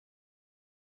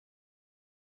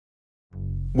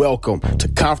Welcome to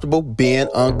Comfortable Being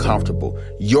Uncomfortable,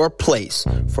 your place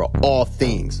for all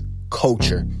things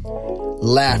culture,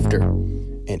 laughter,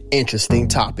 and interesting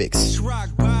topics.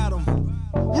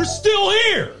 We're still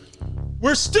here.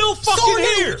 We're still fucking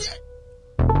here.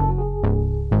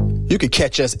 You can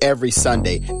catch us every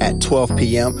Sunday at 12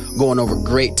 p.m. going over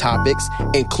great topics,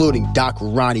 including Doc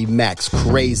Ronnie Mac's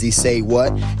Crazy Say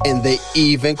What and the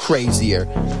even crazier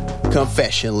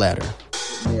Confession Letter.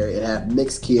 Marry and have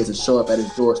mixed kids and show up at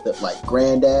his doorstep like,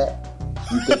 Granddad,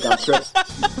 you think I'm tripping?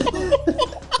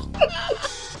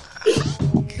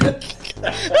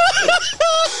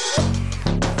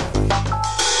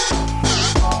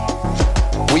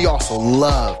 We also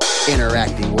love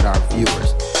interacting with our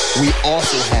viewers. We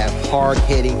also have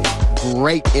hard-hitting,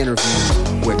 great interviews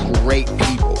with great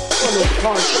people.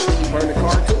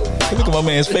 Look at my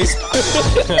man's face.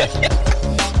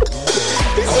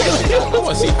 I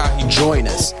want to see how he join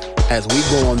us as we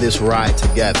go on this ride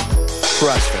together.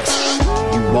 Trust us,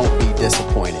 you won't be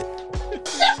disappointed.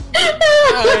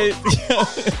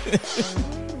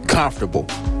 Comfortable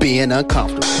Being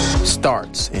Uncomfortable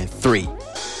starts in 3,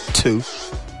 2,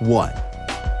 1.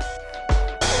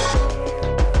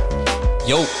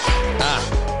 Yo,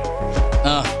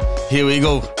 here we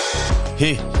go.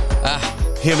 Here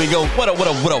we go. What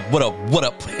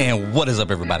up, and what is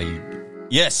up, everybody?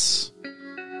 Yes,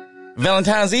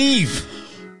 Valentine's Eve.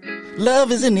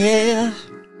 Love is in the air.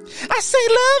 I say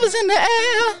love is in the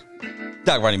air.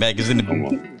 Doc Ronnie Mac is in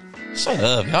the. Shut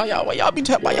up, y'all. Why y'all be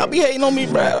hating on me,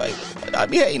 bro? Y'all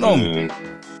be hating on me.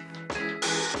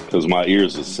 Because my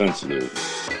ears are sensitive.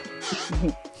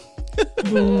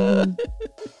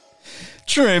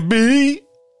 Trent B.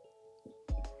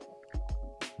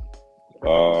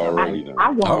 All right.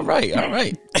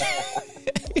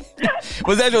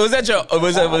 Was that your?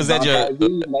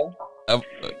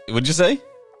 What'd you say?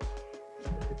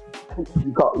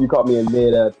 You caught me in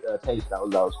mid taste. That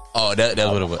was. Oh, that's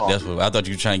what it was. That's what I thought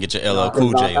you were trying to get your LL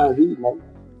Cool J on.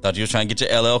 Thought you were trying to get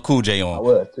your LL Cool J on. I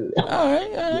was too. All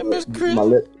right, Miss Crystal. My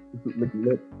lip.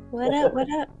 What up?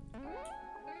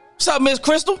 What's up, Miss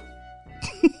Crystal?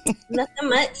 Nothing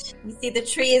much. You see the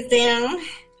tree is down.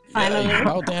 Finally. Yeah,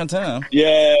 about damn time.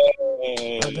 Yeah.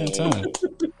 About damn time.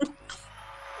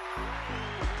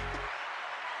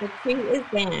 The tree is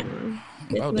down.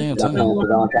 About damn time.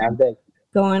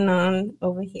 Going on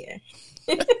over here.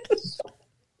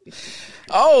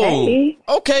 Oh, hey.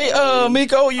 Okay.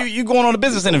 Miko, you going on a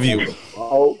business interview?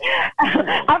 Oh,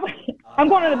 I'm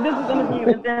going on a business interview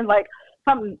and then like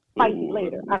something spicy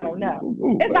later. I don't know.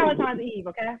 It's Valentine's Eve,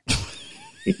 okay?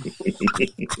 You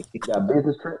got a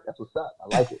business trip? That's what's up. I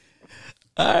like it.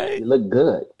 All right. You look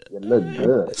good.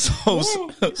 So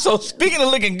speaking of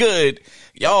looking good,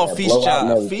 y'all feast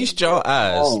your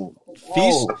eyes.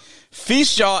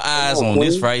 Feast your eyes on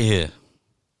this right here.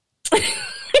 He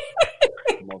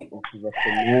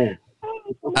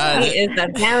is a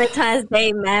Valentine's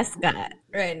Day mascot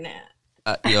right now.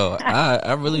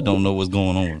 I really don't know what's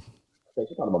going on.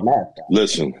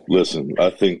 Listen.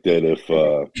 I think that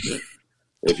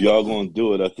if y'all gonna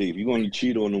do it, I think if you're gonna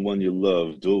cheat on the one you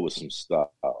love, do it with some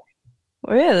style.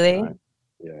 Really? Right?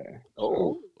 Yeah.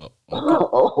 Oh,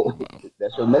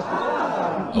 that's your message.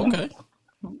 Okay.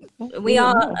 We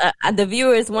all, the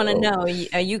viewers want to know,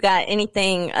 you got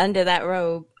anything under that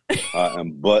robe? I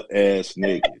am butt ass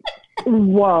naked.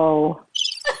 Whoa.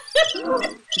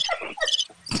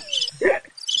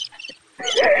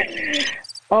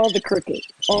 All the cricket.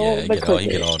 He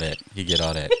get all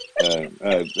that. Hey,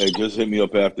 just hit me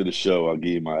up after the show. I'll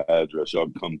give you my address. Y'all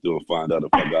come through and find out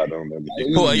if I got on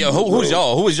everything. Who's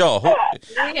y'all? Who's y'all?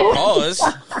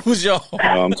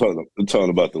 I'm talking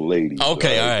about the ladies.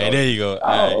 Okay, all right, there you go.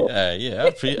 All right, yeah, I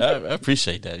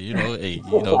appreciate that.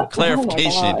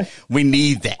 Clarification. We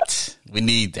need that.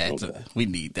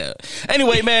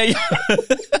 Anyway, man.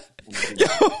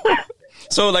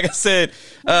 So like I said,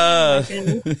 man,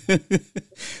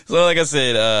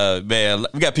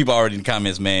 we got people already in the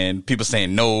comments, man. People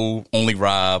saying no, only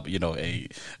Rob.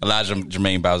 Elijah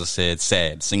Jermaine Bowser said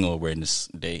sad, single awareness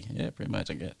day. Yeah, pretty much,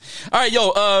 I guess. All right,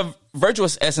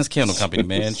 Virtuous Essence Candle Company,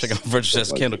 man. Check out Virtuous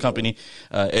Essence Candle Company,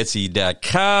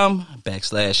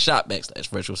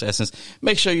 Etsy.com/shop/Virtuous Essence.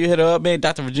 Make sure you hit her up, man.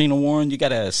 Dr. Regina Warren, you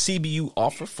got a CBU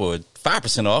offer for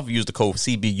 5% off. Use the code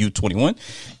CBU21.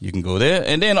 You can go there.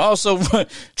 And then also,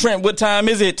 Trent, what time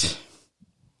is it?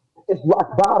 It's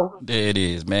rock bottom. There it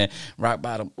is, man. Rock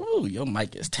bottom. Ooh, your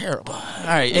mic is terrible. All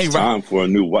right. It's time for a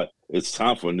new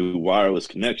wireless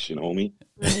connection, homie.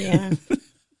 Yeah.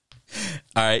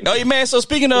 All right. Oh, yeah, man. So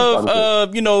speaking of,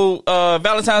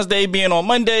 Valentine's Day being on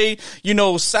Monday,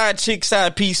 side chick,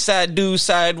 side piece, side dude,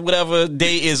 side whatever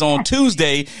day is on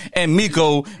Tuesday. And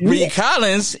Miko Reed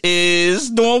Collins is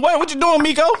doing what? What you doing,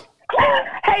 Miko?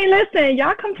 Hey, listen,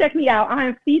 y'all come check me out. I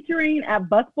am featuring at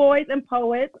Busboys and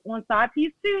Poets on Side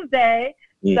Piece Tuesday.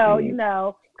 Mm-hmm.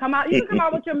 So, come out. You can come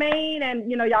out with your main and,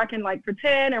 y'all can like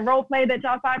pretend and role play that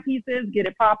y'all side pieces, get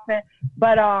it popping.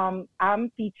 But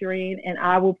I'm featuring and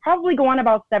I will probably go on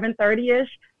about 7:30ish.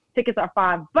 Tickets are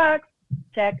 $5.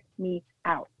 Check me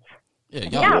out. Yeah,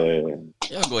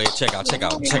 y'all go ahead, check out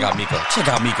Miko. Check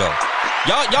out Miko.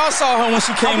 Y'all saw her when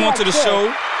she came onto the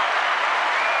show.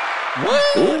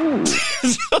 What?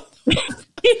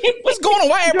 What's going on?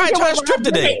 Why everybody trying to strip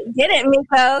today? Get it,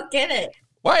 Miko. Get it.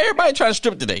 Why everybody trying to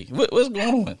strip today? What's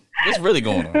going on? What's really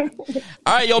going on?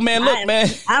 All right, yo, man. Look, man.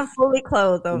 I'm fully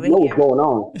clothed over here. What's going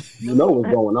on. You know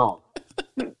what's going on.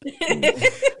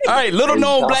 All right, little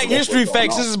known Black History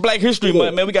facts. This is Black History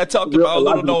Month, man. We got to talk about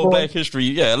little known Black history.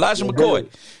 Yeah, Elijah McCoy.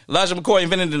 Elijah McCoy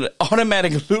invented an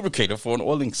automatic lubricator for an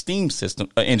oil and steam system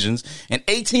engines in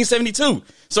 1872.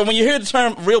 So when you hear the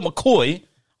term real McCoy,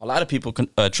 a lot of people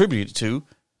attribute it to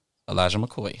Elijah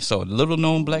McCoy. So a little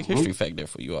known Black history fact there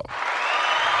for you all.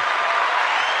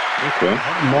 Okay.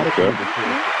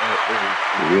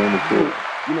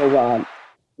 Ron,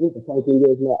 the funny thing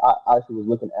is, man, I actually was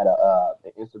looking at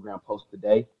an Instagram post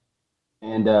today,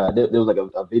 and there was like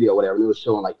a video or whatever, and it was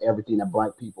showing like everything that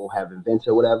Black people have invented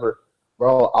or whatever.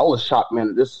 Bro, I was shocked,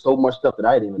 man. There's so much stuff that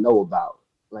I didn't even know about.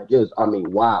 Like,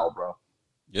 wow, bro.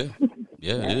 Yeah,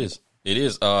 it is. It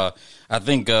is. I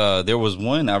think there was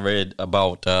one I read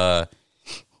about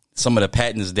some of the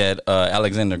patents that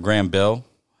Alexander Graham Bell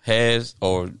has,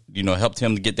 or helped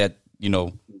him to get that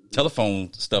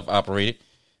telephone stuff operated.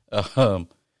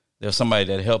 There's somebody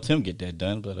that helped him get that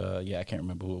done, but I can't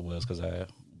remember who it was because I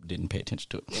didn't pay attention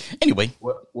to it. Anyway,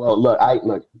 well, look,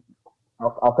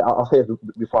 I'll say this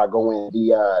before I go in.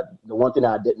 The one thing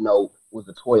I didn't know was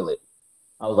the toilet.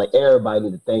 I was like, everybody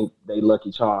need to thank they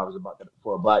Lucky Charms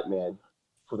for a Black man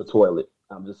for the toilet.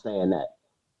 I'm just saying that.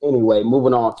 Anyway,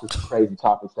 moving on to some crazy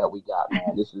topics that we got,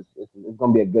 man. It's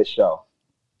gonna be a good show.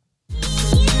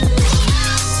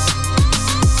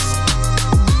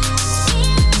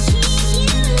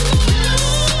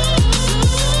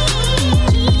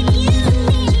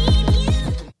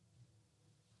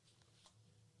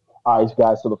 All right,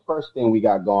 guys. So the first thing we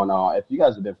got going on, if you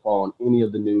guys have been following any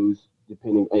of the news,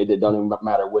 it doesn't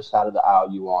matter which side of the aisle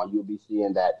you're on, you'll be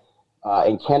seeing that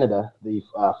in Canada, the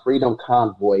Freedom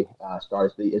Convoy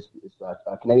starts. It's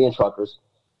Canadian truckers,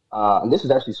 and this is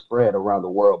actually spread around the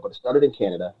world, but it started in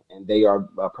Canada, and they are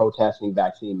protesting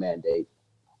vaccine mandates.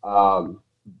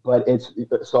 But it's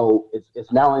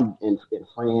now in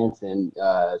France, and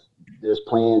there's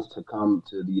plans to come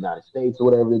to the United States or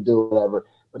whatever to do, whatever.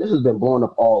 But this has been blowing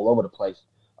up all over the place.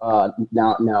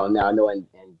 Now I know in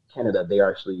Canada they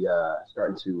are actually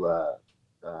starting to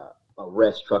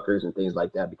arrest truckers and things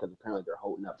like that because apparently they're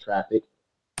holding up traffic.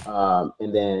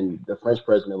 And then the French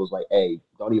president was like, "Hey,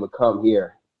 don't even come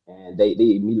here," and they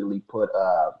immediately put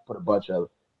a bunch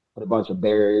of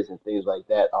barriers and things like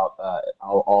that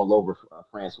all over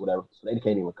France, whatever, so they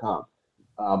can't even come.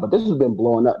 But this has been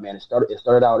blowing up, man. It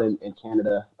started out in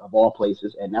Canada of all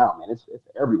places, and now, man, it's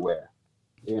everywhere.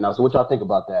 So what y'all think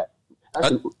about that?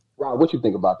 Actually, Rob, what you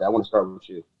think about that? I want to start with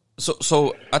you.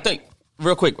 So I think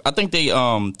real quick, I think they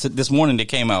this morning they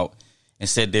came out and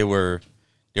said there were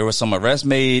some arrests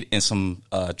made and some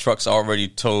trucks already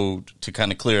towed to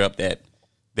kind of clear up that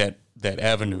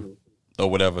avenue or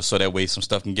whatever, so that way some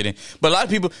stuff can get in. But a lot of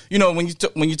people,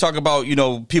 when you talk about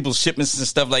people's shipments and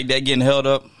stuff like that getting held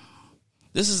up,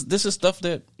 this is stuff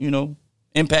that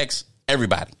impacts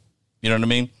everybody. You know what I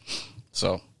mean?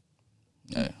 So.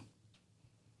 Yeah.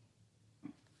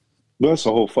 Well, that's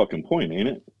the whole fucking point, ain't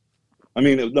it? I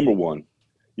mean, number one,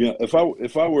 if I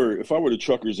were the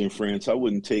truckers in France, I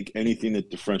wouldn't take anything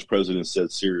that the French president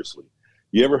said seriously.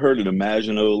 You ever heard of the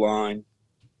Maginot Line?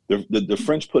 The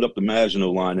French put up the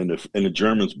Maginot Line, and the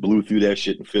Germans blew through that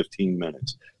shit in 15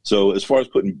 minutes. So as far as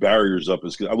putting barriers up,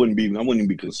 I wouldn't even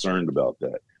be concerned about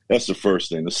that. That's the first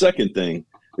thing. The second thing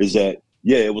is that.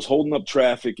 Yeah, it was holding up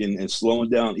traffic and slowing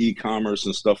down e-commerce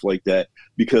and stuff like that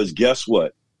because guess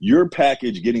what? Your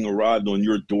package getting arrived on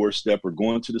your doorstep or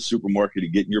going to the supermarket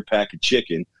and getting your pack of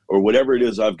chicken or whatever it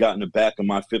is I've got in the back of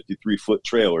my 53-foot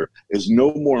trailer is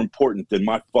no more important than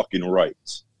my fucking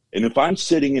rights. And if I'm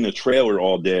sitting in a trailer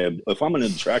all day, if I'm in a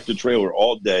tractor trailer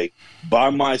all day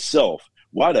by myself,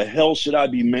 why the hell should I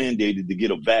be mandated to get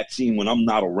a vaccine when I'm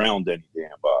not around any damn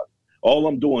body? All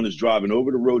I'm doing is driving over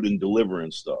the road and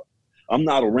delivering stuff. I'm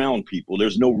not around people.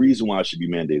 There's no reason why I should be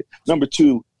mandated. Number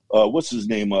two, what's his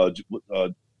name?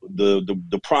 The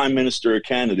Prime Minister of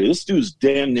Canada. This dude's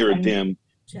damn near a damn.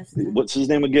 What's his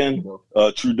name again?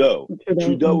 Trudeau.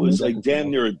 Trudeau is like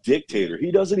damn near a dictator.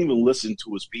 He doesn't even listen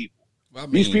to his people. I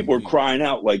mean, these people are crying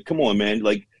out like, "Come on, man!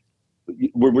 Like,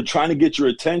 we're trying to get your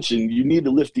attention. You need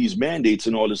to lift these mandates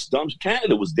and all this dumb."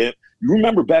 Canada was damn. You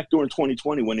remember back during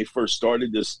 2020 when they first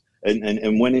started this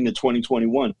and went into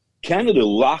 2021. Canada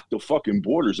locked the fucking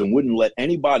borders and wouldn't let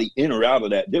anybody in or out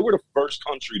of that. They were the first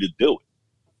country to do it.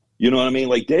 You know what I mean?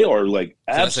 Like they are like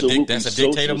absolutely. That's a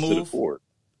dictator move.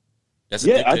 That's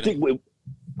I think.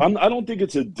 I don't think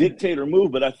it's a dictator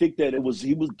move, but I think that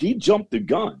he jumped the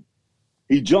gun.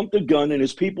 He jumped the gun, and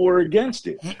his people are against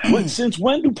it. Since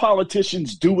when do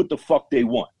politicians do what the fuck they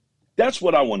want? That's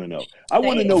what I want to know. I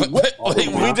want to know what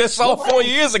we just saw 4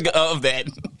 years ago of that.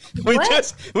 We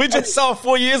just saw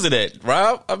 4 years of that,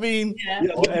 Rob. I mean,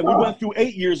 and we went through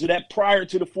 8 years of that prior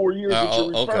to the 4 years that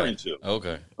you're referring to.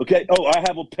 Okay. Oh, I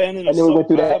have a pen and a cell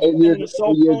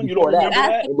phone. You don't remember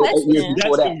that?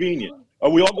 That's convenient. Are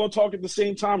we all going to talk at the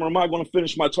same time, or am I going to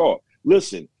finish my talk?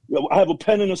 Listen, I have a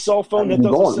pen and a cell phone. That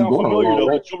doesn't sound familiar, though,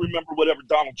 but you'll remember whatever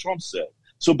Donald Trump said.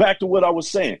 So back to what I was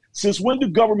saying. Since when do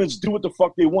governments do what the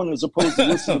fuck they want as opposed to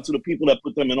listening to the people that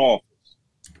put them in office?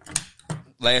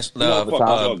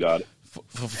 Got it.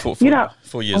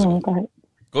 4 years ago.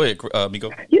 Go ahead,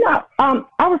 Miko. I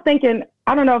was thinking,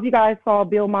 I don't know if you guys saw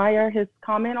Bill Maher, his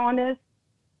comment on this.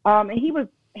 And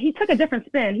he took a different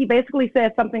spin. He basically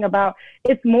said something about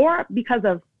it's more because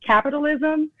of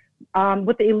capitalism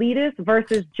with the elitists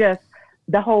versus just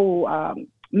the whole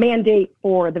mandate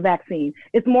for the vaccine.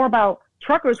 It's more about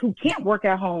truckers who can't work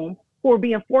at home who are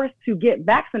being forced to get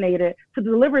vaccinated to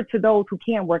deliver to those who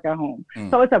can work at home.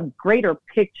 So it's a greater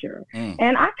picture.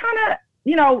 And I kind of,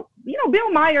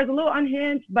 Bill Maher is a little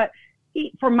unhinged, but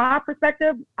from my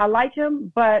perspective, I like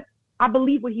him, but I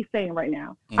believe what he's saying right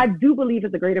now. I do believe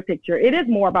it's a greater picture. It is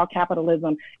more about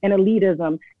capitalism and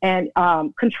elitism and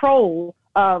control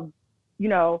of,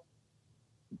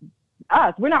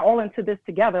 us. We're not all into this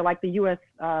together like the U.S.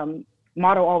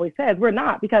 Motto always says. We're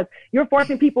not, because you're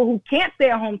forcing people who can't stay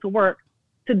at home to work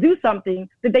to do something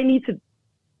that they need to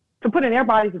put in their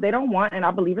bodies that they don't want. And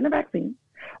I believe in the vaccine,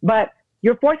 but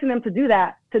you're forcing them to do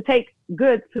that, to take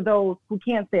goods to those who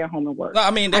can't stay at home and work. No,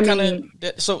 I mean,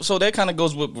 so that kind of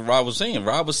goes with what Rob was saying.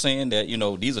 Rob was saying that,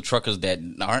 these are truckers that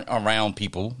aren't around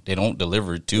people. They don't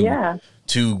deliver to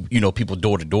people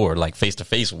door to door, like face to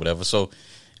face or whatever. So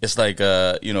it's like,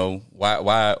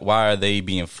 why are they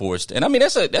being forced? And I mean,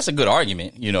 that's a good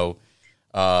argument,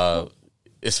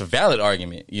 it's a valid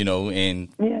argument, and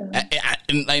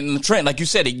and Trent, like you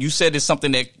said, it's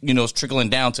something that, is trickling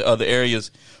down to other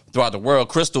areas throughout the world.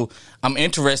 Crystal, I'm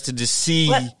interested to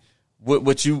see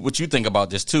what you think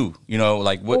about this too.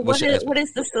 What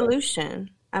is the solution?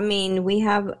 I mean, we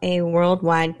have a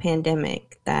worldwide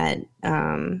pandemic that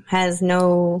has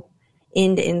no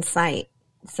end in sight.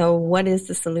 So what is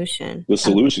the solution? The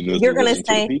solution is you're going to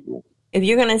say, if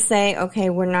you're going to say, okay,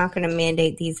 we're not going to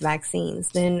mandate these vaccines,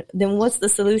 then what's the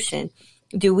solution?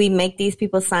 Do we make these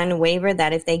people sign a waiver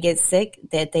that if they get sick,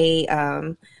 that they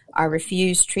are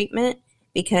refused treatment?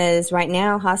 Because right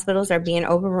now hospitals are being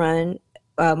overrun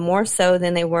more so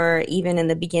than they were even in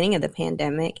the beginning of the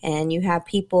pandemic. And you have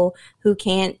people who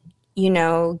can't,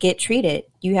 get treated.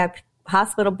 You have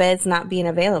hospital beds not being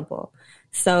available.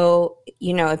 So,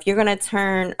 if you're going to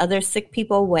turn other sick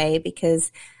people away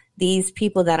because these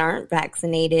people that aren't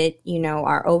vaccinated,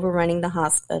 are overrunning the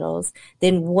hospitals,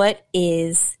 then what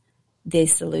is the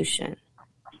solution?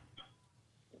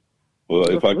 Well,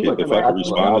 if I can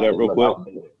respond to that real quick.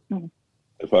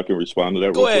 If I can respond to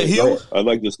that real quick. Go ahead, Hugh. I'd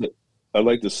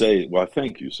like to say, well,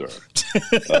 thank you, sir.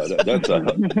 That's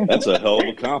a hell of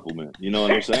a compliment. You know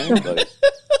what I'm saying? Like,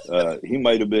 he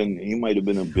might have been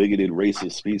a bigoted,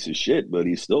 racist piece of shit, but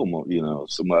he's still,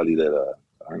 somebody that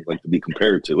I'd like to be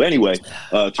compared to. Anyway,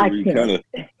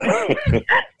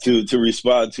 to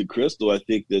respond to Crystal, I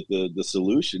think that the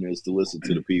solution is to listen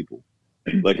to the people.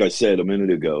 Like I said a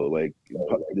minute ago, like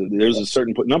there's a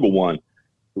certain point. Number one,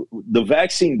 the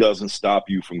vaccine doesn't stop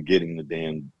you from getting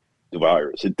the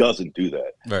virus. It doesn't do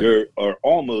that. Right. There are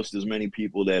almost as many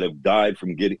people that have died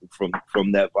from getting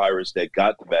from that virus that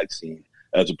got the vaccine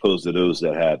as opposed to those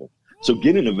that haven't. So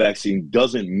getting the vaccine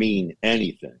doesn't mean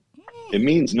anything. It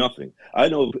means nothing. I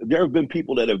know there have been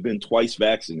people that have been twice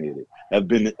vaccinated, have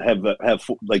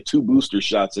like 2 booster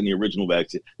shots in the original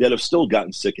vaccine, that have still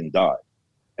gotten sick and died.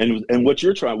 And what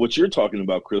you're talking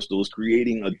about, Crystal, is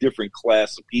creating a different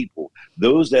class of people,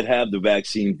 those that have the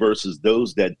vaccine versus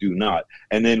those that do not,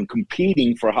 and then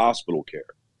competing for hospital care.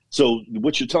 So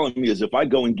what you're telling me is if I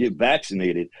go and get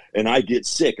vaccinated and I get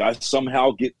sick, I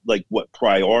somehow get like what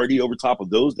priority over top of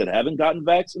those that haven't gotten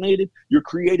vaccinated? You're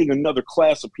creating another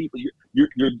class of people. You're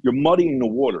muddying the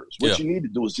waters. What you need to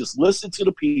do is just listen to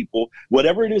the people.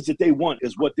 Whatever it is that they want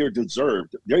is what they're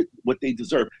deserved. What they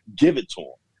deserve. Give it to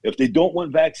them. If they don't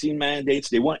want vaccine mandates,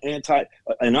 they want and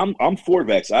I'm for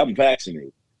vaccine. I'm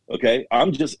vaccinated. Okay,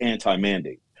 I'm just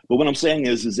anti-mandate. But what I'm saying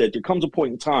is that there comes a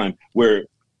point in time where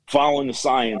following the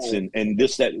science and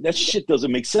that shit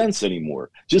doesn't make sense anymore.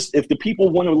 Just if the people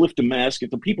want to lift the mask, if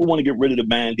the people want to get rid of the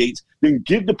mandates, then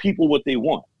give the people what they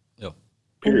want. Yep.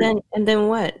 And then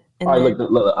what? And all right, then,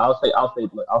 look. I'll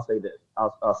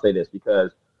say this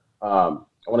because I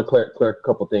want to clear a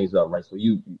couple things up, right? So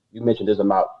you mentioned this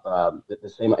amount, the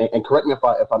same, and correct me if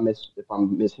I'm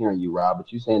mishearing you, Rob,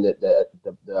 but you're saying that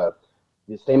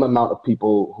the same amount of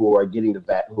people who are getting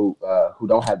who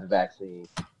don't have the vaccine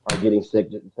are getting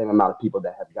sick, the same amount of people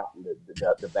that have gotten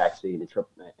the vaccine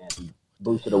and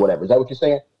boosted or whatever. Is that what you're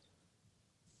saying?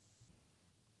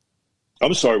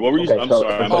 I'm sorry. What were you? I'm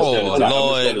sorry.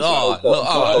 Lord.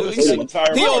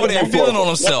 He over there feeling on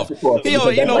himself. He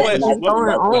over, you know what?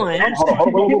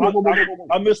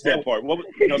 I missed that part.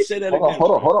 Say that again.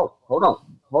 Hold on,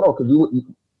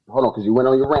 because you went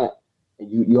on your rant.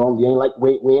 You ain't like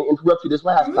we ain't interrupt you this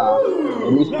last time.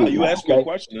 You asked me a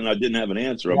question and I didn't have an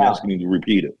answer. I'm asking you to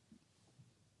repeat it.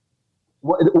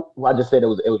 Well, I just said it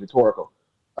was rhetorical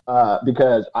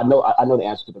because I know the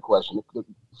answer to the question.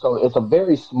 So it's a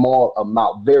very small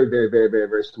amount, very, very, very, very,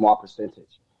 very small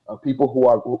percentage of people who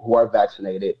are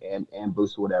vaccinated and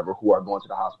boosted, whatever, who are going to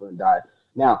the hospital and die.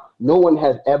 Now, no one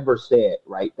has ever said,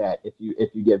 right, that if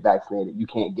you get vaccinated, you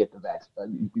can't get the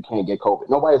vaccine, you can't get COVID.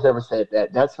 Nobody's ever said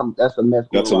that. That's a myth.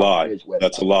 That's a lie.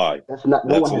 That's a lie. That's not.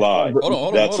 No that's a lie.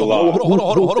 Hold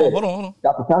on.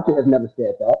 Dr. Fauci has never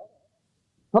said that.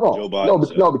 Hold on. Joe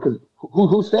Biden because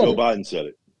who said it? Joe Biden said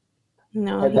it.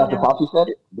 no, Has Dr. Fauci said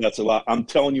it? That's a lie. I'm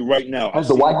telling you right now. Has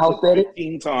the White House said it?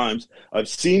 15 times. I've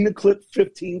seen the clip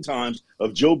 15 times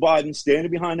of Joe Biden standing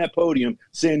behind that podium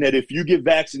saying that if you get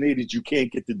vaccinated, you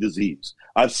can't get the disease.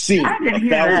 I've seen it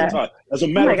 1,000 times. As a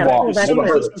matter of fact, as soon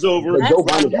as this is over, Joe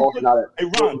Biden is also not a. hey,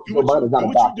 Ron, do what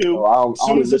you do. As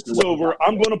soon as this is over,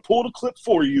 I'm going to pull the clip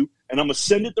for you, and I'm going to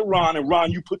send it to Ron. And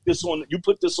Ron, you put this on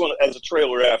as a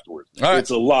trailer afterwards. All right.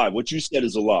 It's a lie. What you said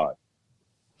is a lie.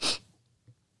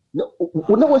 No,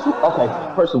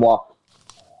 okay. First of all,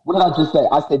 what did I just say?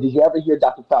 I said, did you ever hear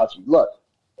Dr. Fauci? Look,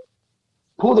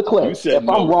 pull the clip. If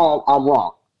no. I'm wrong, I'm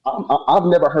wrong. I've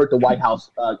never heard the White House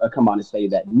come out and say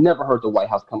that. Never heard the White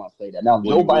House come out and say that. Now,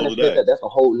 Joe Biden said that. That's a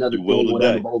whole other thing.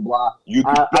 Whatever, blah, blah, blah.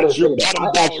 I didn't say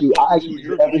that. I asked you, did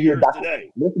you ever hear Dr.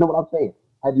 Listen to what I'm saying.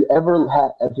 Have you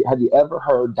ever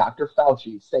heard Dr.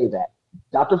 Fauci say that?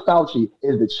 Dr. Fauci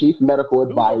is the chief medical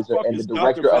advisor and the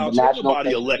director of the National.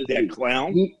 Nobody elect that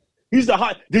clown. He's the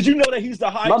high. Did you know that he's the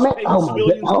highest paid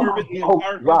civilian servant in the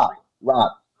entire country?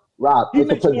 Rob.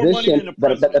 It's a position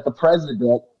that the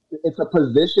president. It's a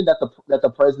position that the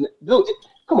president. Dude,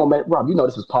 come on, man, Rob. You know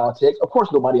this is politics. Of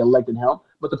course, nobody elected him,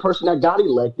 but the person that got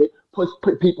elected put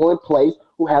people in place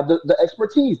who have the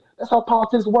expertise. That's how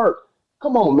politics work.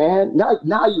 Come on, man. Now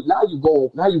you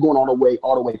going all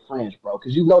the way fringe, bro,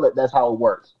 because you know that's how it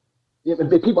works.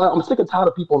 People, I'm sick and tired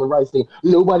of people on the right saying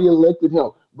nobody elected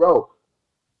him, bro.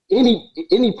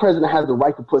 Any president has the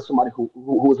right to put somebody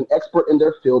who is an expert in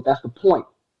their field. That's the point.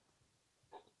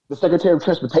 The Secretary of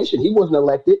Transportation, he wasn't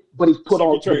elected, but he's put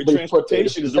on. Secretary of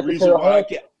Transportation is the reason why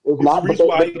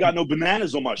I ain't got no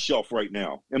bananas on my shelf right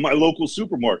now in my local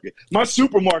supermarket. My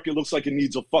supermarket looks like it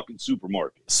needs a fucking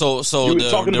supermarket. So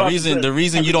the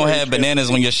reason you don't have bananas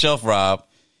on your shelf, Rob,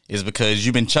 is because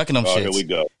you've been chucking them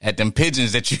shits at them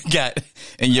pigeons that you got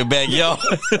in your backyard.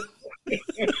 You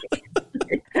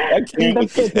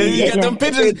got them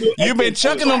pigeons. You've been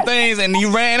chucking them things, and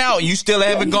you ran out. You still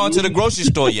haven't gone to the grocery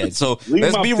store yet. So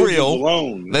let's be real.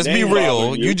 Let's be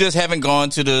real. You just haven't gone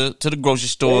to the grocery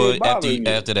store after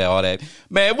that. All that,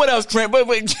 man. What else, Trent? We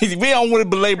don't want to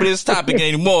belabor this topic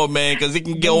anymore, man, because it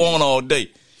can go on all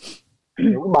day.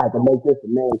 We might have to make this the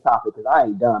main topic because I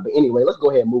ain't done. But anyway, let's go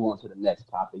ahead and move on to the next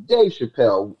topic. Dave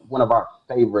Chappelle, one of our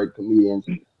favorite comedians.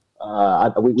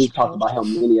 We've talked about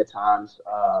him many a times.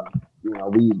 I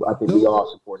think we all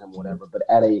support him, whatever. But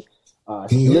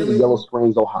he lives in Yellow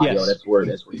Springs, Ohio. Yes. That's where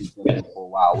he's been for a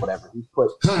while, whatever. He's put.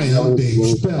 Hi, I'm Dave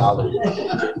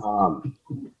Chappelle.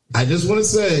 I just want to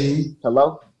say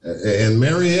hello. And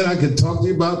Marianne, I could talk to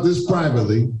you about this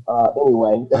privately.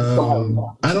 Anyway,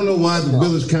 I don't know why the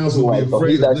village council would be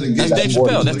afraid of litigation. That's Dave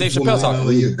Chappelle. That's Dave Chappelle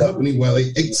talking. Your company while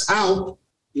they out.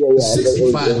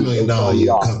 $65 million a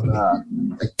year company.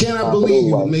 I cannot believe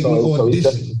you making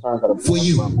audition concerns at a For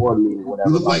you. board meeting, whatever.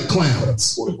 You look like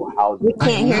clowns. Affordable housing. We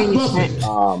can't hear you, Trent.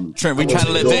 Trent, we trying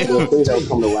to let Dave.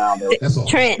 That's all.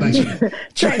 Trent. Thank you.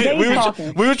 Trent, we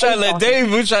were trying to let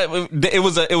Dave.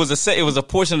 It was a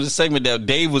portion of the segment that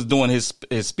Dave was doing his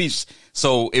speech,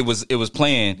 so it was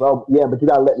playing. Well, yeah, but you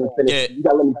gotta let me finish. Yeah. You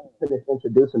gotta let me finish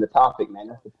introducing the topic, man.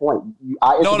 That's the point. No.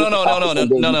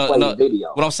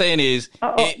 What I'm saying is,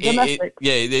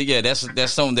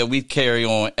 that's something that we carry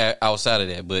on outside of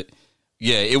that. But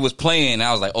yeah, it was playing.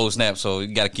 I was like, oh snap! So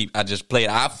you got to keep. I just played.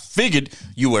 I figured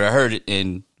you would have heard it,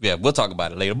 and yeah, we'll talk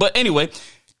about it later. But anyway,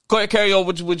 go ahead, carry on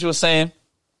what you were saying.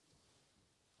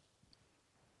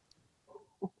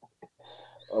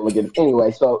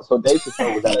 Anyway, so Dave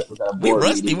Chappelle was at a board. We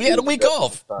rusty. We had a week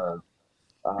off.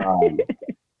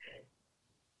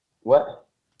 What?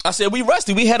 I said we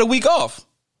rusty. We had a week off.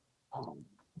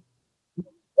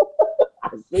 I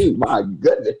see. My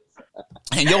goodness.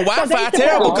 And your Wi-Fi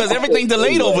terrible because everything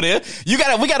delayed over there. We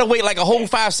gotta wait like a whole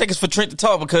 5 seconds for Trent to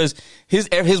talk because his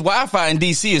Wi-Fi in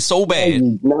DC is so bad.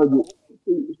 See,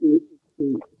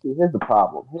 here's the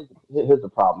problem. Here's the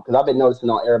problem because I've been noticing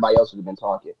on everybody else who's been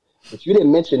talking, but you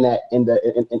didn't mention that in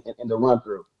the run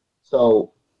through.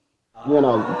 So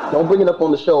don't bring it up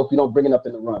on the show if you don't bring it up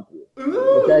in the run through.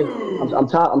 Okay, I'm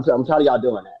tired of y'all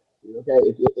doing that. Okay,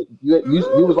 if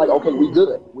you was like, okay, we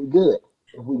good.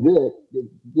 If we good,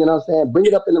 you know what I'm saying? Bring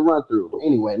it up in the run through.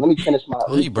 Anyway, let me finish my.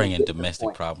 Are you bringing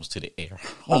domestic problems to the air?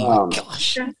 Oh my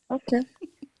gosh. Okay.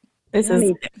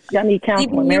 Y'all need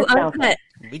counseling. We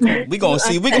gonna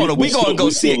see. We gonna go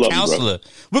see a counselor.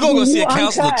 We're gonna go see a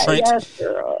counselor, Trent. Yes,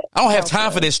 I don't have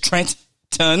time for this, Trent.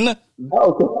 Okay.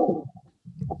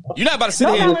 You're not about to sit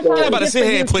here. You're not about to sit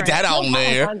here and put that out on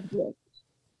there.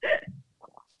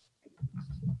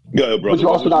 Go ahead, bro. But you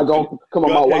also not going to come on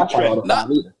my Wi-Fi all the time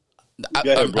either.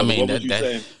 I mean,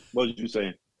 what was you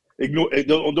saying? Ignore.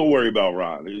 Don't worry about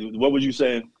Ron. What was you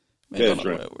saying? Yeah,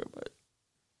 Trent.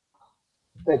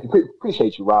 Thank you.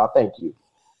 Appreciate you, Rob. Thank you.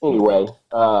 Anyway,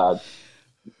 y'all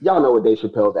know what Dave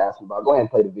Chappelle's asking about. Go ahead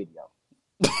and play the video.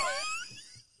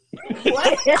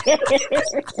 What?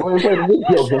 Go ahead and play the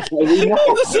video.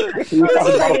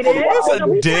 That's a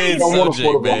dead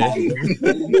subject, man.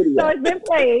 So it's been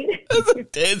played. That's a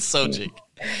dead subject.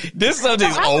 This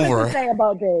subject's over. I wanted to say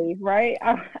about Dave, right?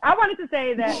 I wanted to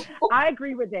say that I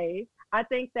agree with Dave. I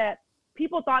think that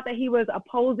people thought that he was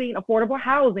opposing affordable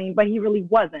housing, but he really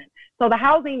wasn't. So the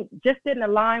housing just didn't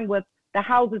align with the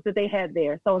houses that they had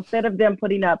there. So instead of them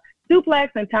putting up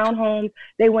duplex and townhomes,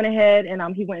 they went ahead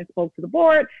and he went and spoke to the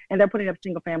board, and they're putting up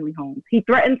single family homes. He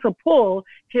threatened to pull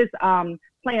his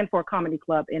plan for a comedy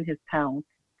club in his town.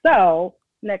 So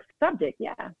next subject,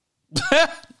 yeah.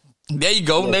 There you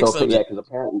go. Next subject. Yeah,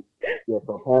 because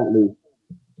apparently,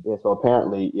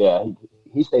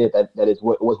 he stated that it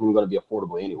wasn't even going to be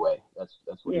affordable anyway. That's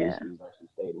what he actually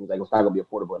stated. He's like, it's not going to be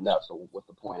affordable enough. So what's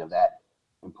the point of that?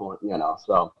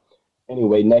 So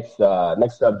anyway, next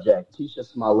subject.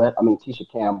 Tisha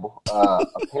Campbell,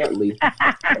 apparently said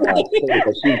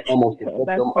that she's almost a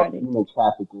victim of human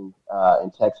trafficking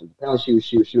in Texas. Apparently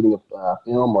she was shooting a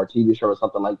film or a TV show or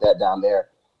something like that down there,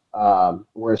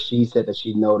 where she said that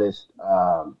she noticed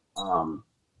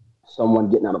someone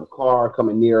getting out of a car,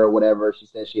 coming near or whatever. She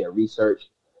said she had researched,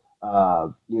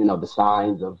 the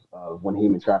signs of when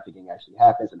human trafficking actually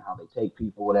happens and how they take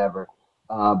people, whatever.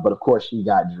 But of course, she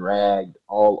got dragged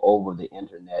all over the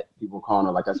internet. People calling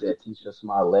her, like I said, Tisha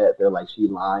Smollett. They're like, she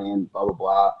lying, blah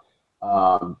blah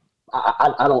blah.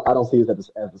 I don't see it as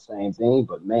the same thing,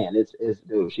 but man, it's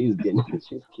dude, she's getting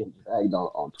dragged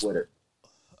on Twitter.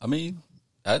 I mean,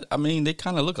 they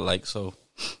kind of look alike, so.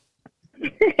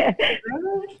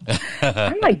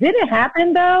 I'm like, did it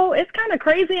happen though? It's kind of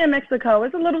crazy in Mexico.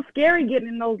 It's a little scary getting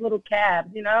in those little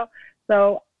cabs,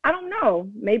 So I don't know.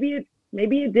 Maybe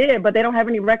it did, but they don't have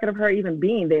any record of her even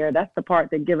being there. That's the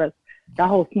part that give us the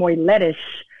whole Smollett-ish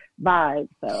vibe.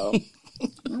 So I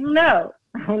don't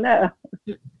know.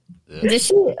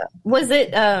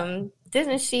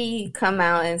 Didn't she come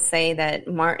out and say that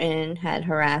Martin had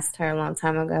harassed her a long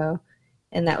time ago,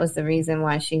 and that was the reason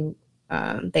why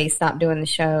they stopped doing the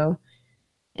show,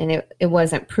 and it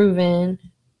wasn't proven?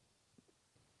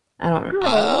 I don't remember.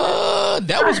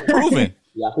 That was proven.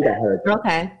 Yeah, I think I heard that.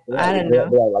 Okay, I didn't know.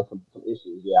 There like some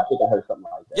issues. Yeah, I think I heard something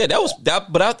like that. Yeah, that was that,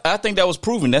 but I think that was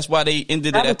proven. That's why they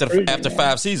ended it after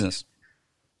 5 seasons.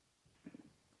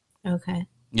 Okay.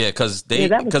 Yeah, because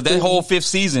that whole 5th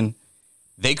season,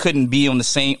 they couldn't be on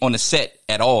the set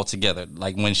at all together.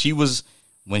 Like when he was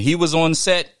on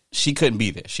set, she couldn't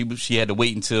be there. She had to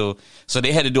wait until, so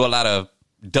they had to do a lot of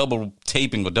double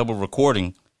taping or double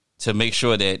recording to make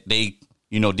sure that they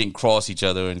didn't cross each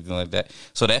other or anything like that.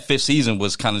 So that 5th season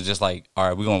was kind of just like, all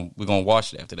right, we're gonna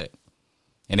watch it after that.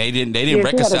 And they didn't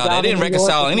reconcile. They didn't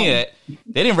reconcile any of that.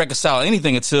 They didn't reconcile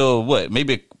anything until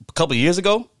maybe a couple of years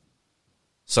ago.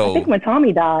 So I think when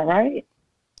Tommy died, right?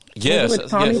 Yes,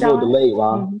 Tommy died? A little delayed,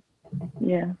 Ron.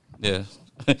 Yeah. Yeah.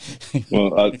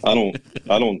 Well,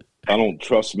 I don't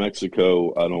trust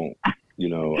Mexico. I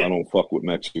don't fuck with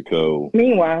Mexico.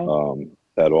 Meanwhile,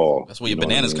 at all. That's where your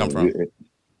bananas come from.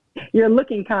 You're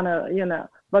looking kind of,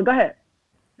 but go ahead.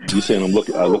 You saying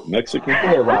I look Mexican?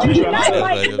 Yeah, Ron. Looking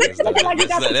like you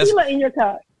got tequila in your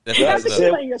cup.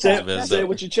 Say it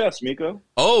with your chest, Miko.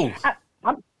 Oh.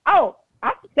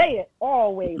 I say it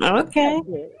always. Okay.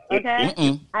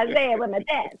 Okay. I say it with my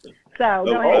chest. So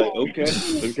go ahead.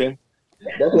 Okay.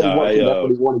 That's what he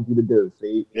wanted you to do.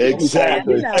 See,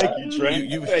 exactly. Thank you,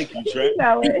 Trent. Thank you, Trent.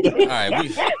 All right,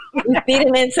 we feed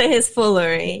him into his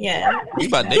foolery. Yeah, they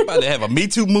about to have a Me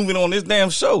Too movement on this damn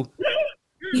show.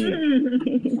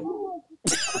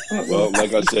 Well,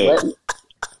 like I said,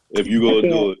 if you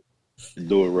go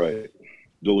do it right.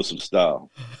 Do it with some style.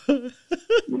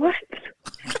 What?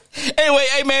 Anyway,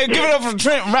 hey man, give it up for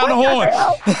Trent around the horn.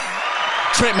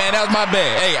 Trent, man, that was my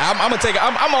bad. Hey, I'm gonna take it.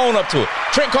 I'm gonna own up to it.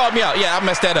 Trent called me out. Yeah, I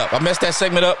messed that up. I messed that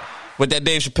segment up with that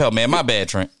Dave Chappelle, man. My bad,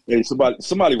 Trent. Hey,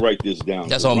 somebody write this down.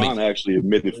 That's on me. Ron actually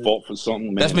admitted fault for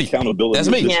something. Man. That's me. Accountability. That's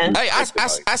me. Yeah. Hey,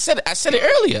 I said it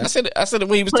earlier. I said it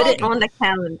when he was put talking. it on the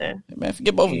calendar. Hey, man,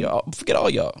 forget both of y'all. Forget all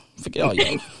y'all.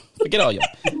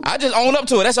 I just own up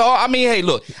to it. That's all. I mean, hey,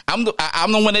 look, I'm the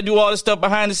one that do all this stuff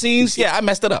behind the scenes. Yeah, I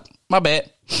messed it up. My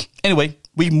bad. Anyway,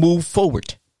 we move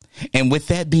forward. And with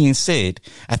that being said,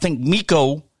 I think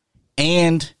Miko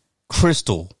and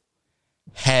Crystal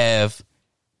have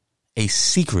a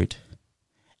secret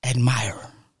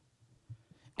admirer.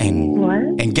 And what?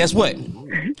 And guess what?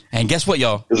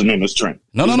 Y'all? His name is Trent.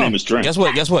 No. His name is Trent.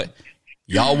 Guess what?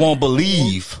 Y'all won't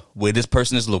believe where this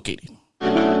person is located.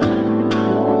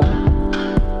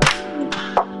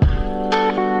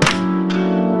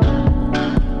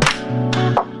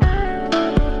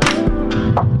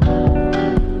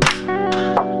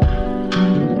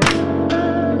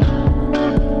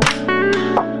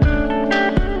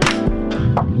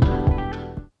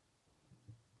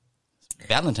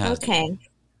 Valentine's Day.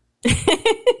 Okay.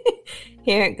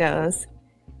 Here it goes.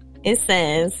 It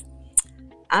says,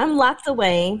 I'm locked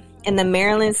away in the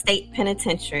Maryland State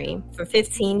Penitentiary for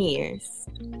 15 years.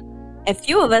 A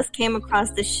few of us came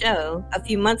across the show a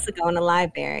few months ago in the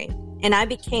library, and I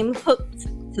became hooked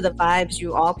to the vibes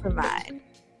you all provide.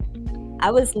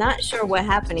 I was not sure what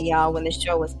happened to y'all when the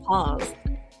show was paused,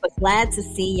 but glad to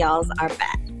see y'all's are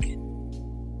back.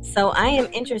 So I am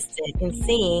interested in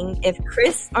seeing if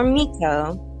Chris or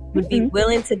Miko would be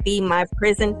willing to be my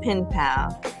prison pen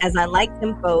pal, as I like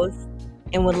them both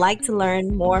and would like to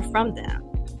learn more from them.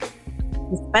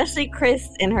 Especially Chris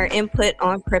and her input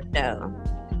on crypto.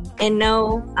 And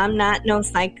no, I'm not no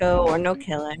psycho or no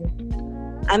killer.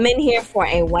 I'm in here for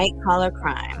a white collar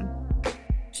crime.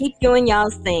 Keep doing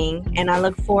y'all's thing, and I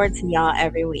look forward to y'all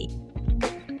every week.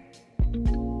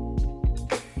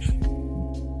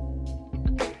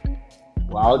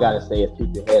 Well, all I gotta say is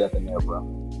keep your head up in there, bro.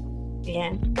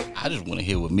 Yeah. I just want to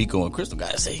hear what Miko and Crystal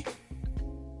gotta say.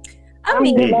 I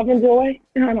mean, love and joy.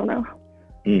 I don't know.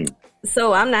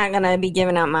 So I'm not going to be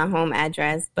giving out my home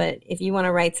address, but if you want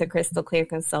to write to Crystal Clear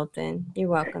Consulting, you're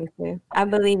welcome to. I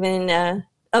believe in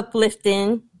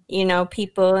uplifting,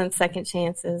 people and second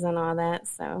chances and all that.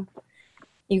 So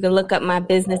you can look up my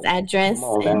business address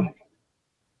and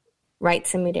write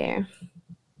to me there.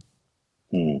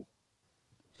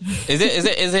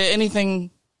 Is there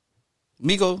anything,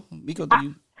 Miko, do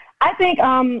you? I think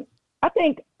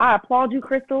I applaud you,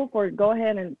 Crystal, for go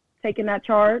ahead and taking that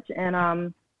charge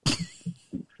and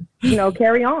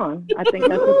carry on. I think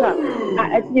that's what's up.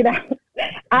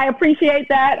 I appreciate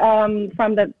that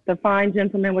from the fine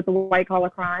gentleman with the white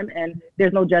collar crime, and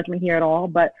there's no judgment here at all.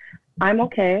 But I'm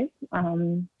okay.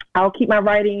 I'll keep my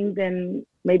writings, and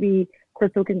maybe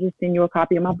Crystal can just send you a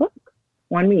copy of my book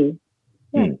on me.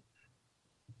 Yeah.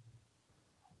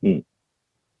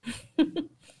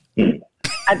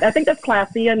 I think that's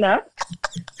classy enough.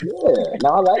 Yeah, no,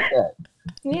 I like that.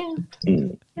 Yeah.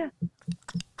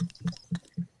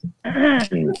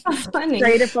 Funny.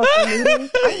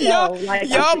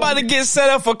 Y'all about to get set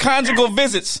up for conjugal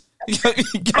visits.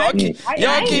 Y'all keep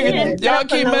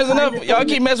messing up. Y'all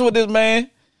keep messing with this man.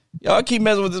 Y'all keep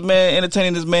messing with this man,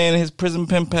 entertaining this man in his prison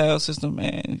pen pal system,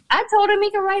 man. I told him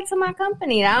he could write to my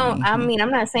company. I mean,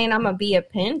 I'm not saying I'm gonna be a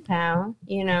pen pal,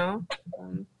 You're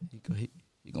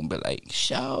gonna be like,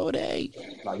 Shawty.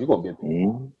 No, you're gonna be a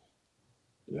pen.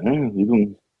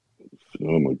 Yeah,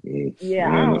 Oh my God.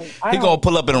 Yeah, He gonna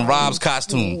pull up in a Rob's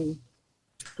costume.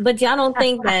 But y'all don't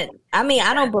think that? I mean,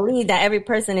 I don't believe that every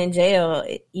person in jail,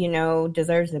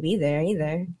 deserves to be there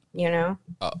either. Well,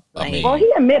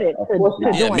 he admitted to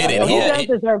doing it. He does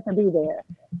deserve to be there.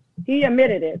 He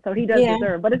admitted it, so he does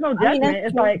deserve. But it's no judgment.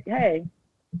 It's like, hey,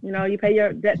 you pay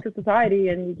your debt to society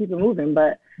and you keep it moving.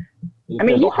 But I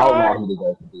mean, he's hard.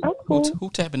 Who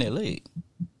tapping that leg?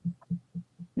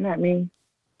 Not me.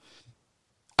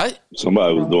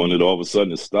 Somebody was doing it, all of a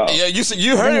sudden it stopped. Yeah,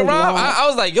 you heard it, Rob. I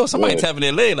was like, yo, somebody tapping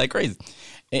their leg like crazy.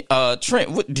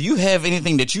 Trent, do you have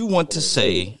anything that you want to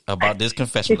say about this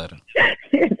confession letter?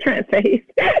 Trent face.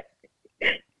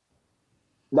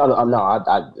 No. I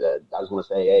just want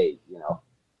to say, hey,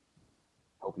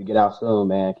 hope you get out soon,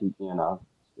 man. Keep, I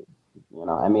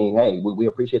mean, hey, we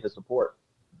appreciate the support.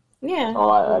 Yeah. That's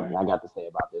all I got to say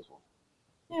about this one.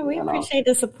 Yeah, we appreciate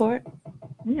the support.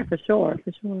 Yeah, for sure.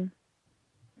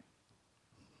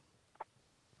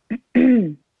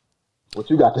 What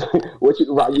you got to?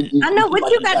 I know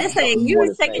what you got to say. You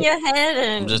were shaking your head,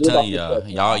 and I'm just telling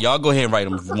y'all go ahead and write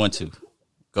them if you want to.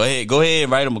 Go ahead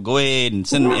and write them. Or go ahead and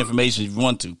send them information if you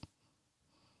want to.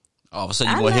 All of a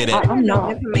sudden, you're gonna hear that. You're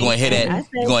gonna hear that.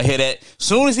 You're gonna hear that.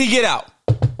 Soon as he get out,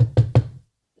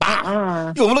 you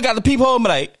gonna look out the peephole and be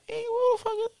like, "Hey,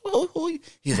 who?"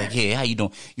 He's like, "Yeah, how you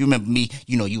doing? You remember me?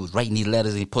 You was writing these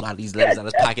letters and he pulled out these letters out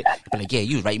of his pocket. Be like, yeah,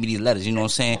 you was writing me these letters. You know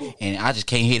what I'm saying? And I just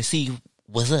came here to see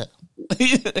what's up." Ron,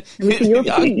 you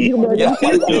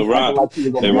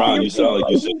sound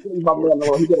like you said. He got a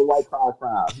white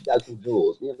crown. He got some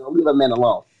jewels. Leave that man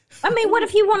alone. I mean, what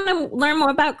if you want to learn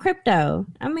more about crypto?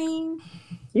 I mean,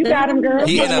 you got him, girl.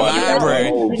 He in the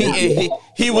library.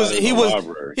 He was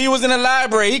in the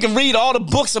library. He can read all the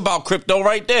books about crypto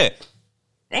right there.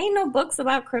 There ain't no books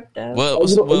about crypto.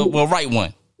 We'll write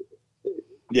one.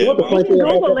 Yeah.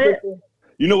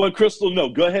 You know what, Crystal? No,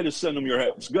 go ahead and send him your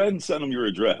address.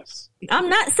 I'm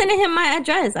not sending him my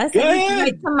address. I sent it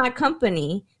right to my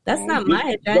company. That's not my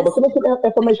address. Yeah, but send some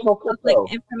information on crypto.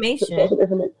 Information.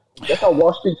 That's how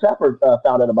Wall Street Trapper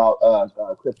found out about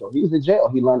crypto. He was in jail.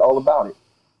 He learned all about it.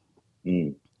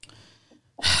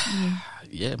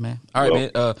 Yeah, man. All right,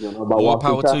 man. More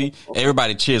power to you.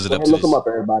 Everybody cheers it up to look this. him up,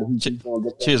 everybody.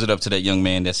 Cheers it up to that young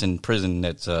man that's in prison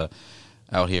that's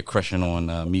out here crushing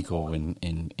on Miko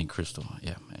and Crystal.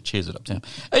 Yeah, man. Cheers it up to him.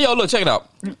 Hey, yo, look, check it out.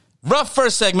 Rough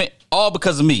first segment, all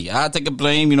because of me. I take a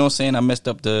blame, you know what I'm saying? I messed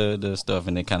up the stuff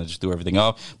and then kind of just threw everything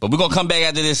off. But we're going to come back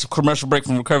after this commercial break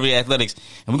from Recovery Athletics,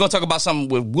 and we're going to talk about something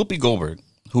with Whoopi Goldberg,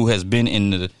 who has been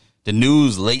in the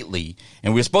news lately.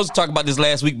 And we were supposed to talk about this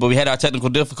last week, but we had our technical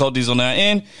difficulties on our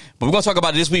end. But we're going to talk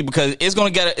about it this week because it's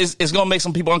going to make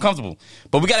some people uncomfortable.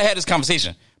 But we got to have this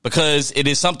conversation because it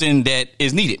is something that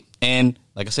is needed. And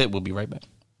like I said, we'll be right back.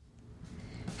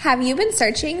 Have you been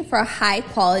searching for a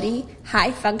high-quality,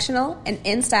 high-functional, and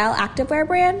in-style activewear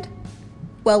brand?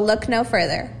 Well, look no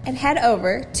further and head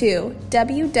over to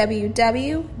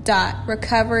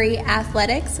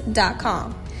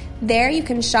www.recoveryathletics.com. There you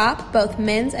can shop both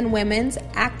men's and women's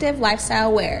active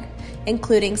lifestyle wear,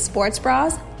 including sports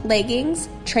bras, leggings,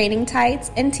 training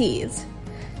tights, and tees.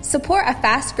 Support a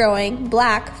fast-growing,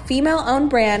 Black,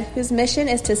 female-owned brand whose mission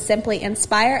is to simply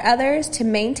inspire others to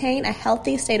maintain a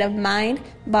healthy state of mind,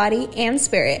 body, and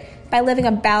spirit by living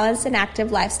a balanced and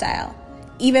active lifestyle.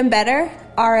 Even better,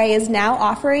 RA is now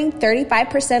offering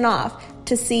 35% off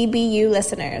to CBU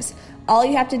listeners. All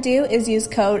you have to do is use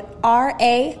code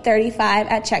RA35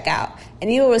 at checkout,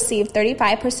 and you will receive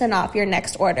 35% off your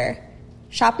next order.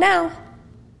 Shop now.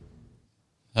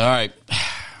 All right.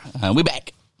 We're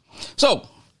back. So,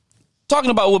 talking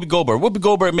about Whoopi Goldberg. Whoopi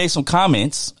Goldberg made some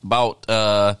comments about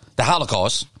the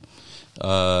Holocaust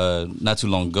not too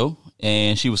long ago,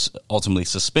 and she was ultimately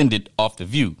suspended off The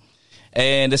View.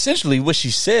 And essentially what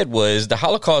she said was the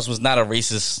Holocaust was not a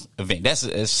racist event.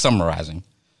 That's summarizing,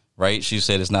 right? She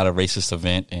said it's not a racist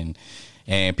event,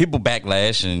 and people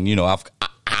backlash, and,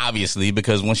 obviously,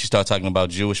 because once you start talking about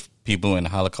Jewish people and the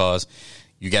Holocaust,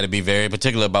 you got to be very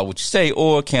particular about what you say,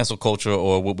 or cancel culture,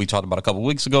 or what we talked about a couple of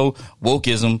weeks ago,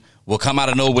 wokeism will come out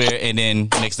of nowhere, and then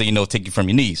next thing you know, take you from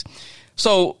your knees.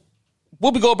 So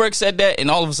Whoopi Goldberg said that,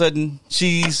 and all of a sudden,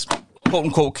 she's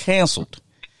quote-unquote canceled.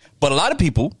 But a lot of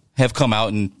people have come out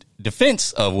in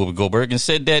defense of Whoopi Goldberg and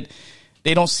said that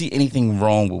they don't see anything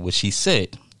wrong with what she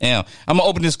said. Now, I'm going to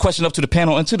open this question up to the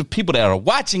panel and to the people that are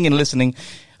watching and listening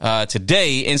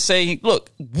today and say, look,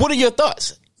 what are your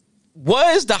thoughts?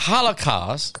 Was the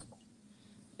Holocaust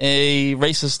a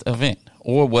racist event,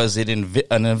 or was it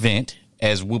an event,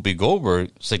 as Whoopi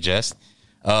Goldberg suggests,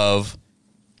 of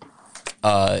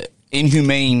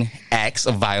inhumane acts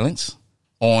of violence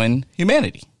on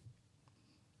humanity?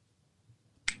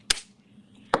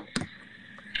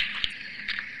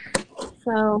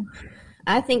 So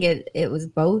I think it was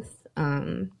both.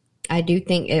 I do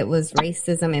think it was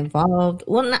racism involved.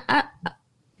 Well,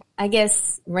 I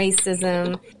guess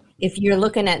racism, if you're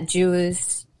looking at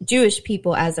Jewish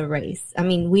people as a race, I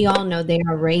mean, we all know they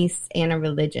are a race and a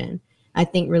religion. I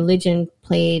think religion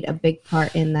played a big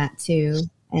part in that too.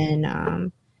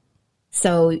 And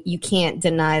so you can't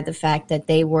deny the fact that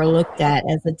they were looked at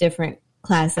as a different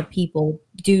class of people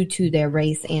due to their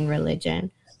race and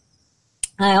religion.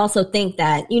 I also think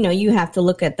that, you have to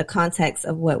look at the context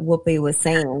of what Whoopi was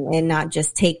saying and not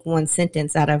just take one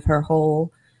sentence out of her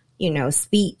whole,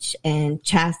 speech and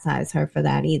chastise her for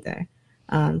that either.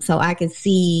 So I could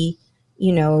see,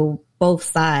 both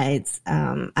sides.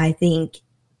 I think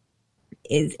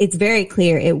it's very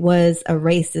clear it was a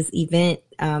racist event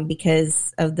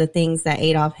because of the things that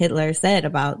Adolf Hitler said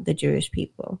about the Jewish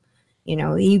people.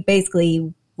 He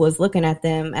basically was looking at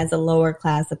them as a lower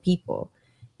class of people.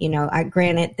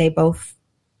 Granted, they both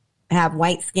have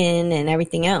white skin and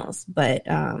everything else, but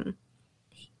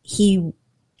he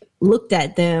looked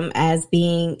at them as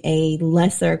being a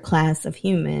lesser class of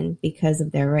human because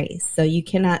of their race. So you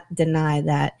cannot deny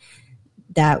that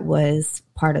that was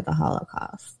part of the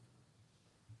Holocaust.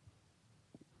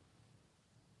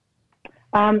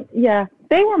 Yeah,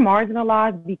 they were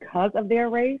marginalized because of their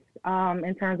race,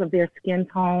 in terms of their skin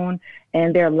tone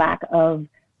and their lack of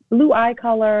blue eye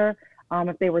color.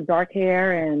 If they were dark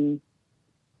hair and,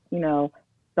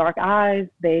 dark eyes,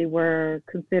 they were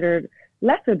considered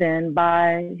lesser than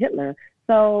by Hitler.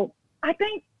 So I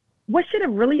think what should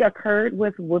have really occurred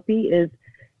with Whoopi is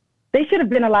they should have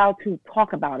been allowed to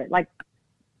talk about it. Like,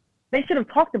 they should have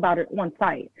talked about it on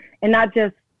site and not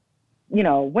just,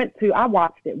 I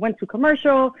watched it, went to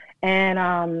commercial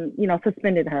and,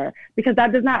 suspended her, because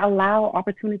that does not allow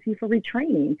opportunity for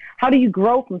retraining. How do you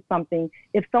grow from something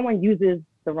if someone uses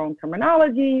the wrong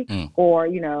terminology or,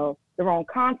 the wrong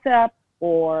concept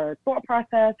or thought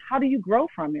process? How do you grow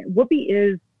from it? Whoopi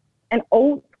is an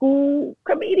old school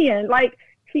comedian. Like,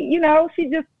 she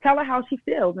just tell her how she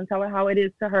feels and tell her how it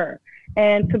is to her.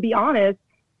 And to be honest,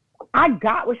 I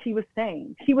got what she was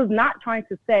saying. She was not trying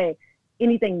to say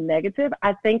anything negative.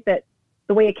 I think that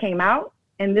the way it came out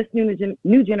and this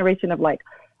new generation of like,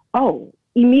 oh,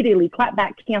 immediately clap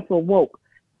back, cancel, woke.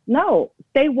 No,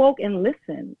 stay woke and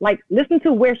listen. Like, listen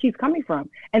to where she's coming from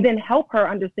and then help her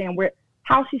understand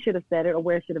how she should have said it or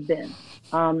where it should have been.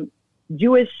 I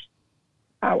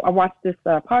watched this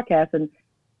podcast and,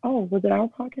 was it our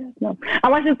podcast? No. I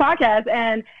watched this podcast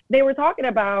and they were talking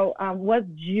about was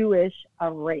Jewish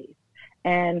a race?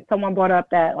 And someone brought up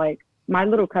that, like, my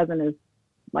little cousin is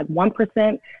like 1%,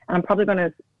 and I'm probably going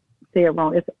to say it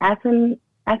wrong. It's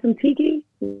Asantiki.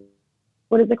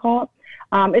 What is it called?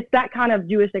 It's that kind of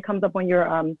Jewish that comes up on your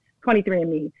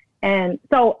 23andMe. And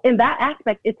so in that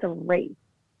aspect, it's a race.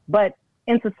 But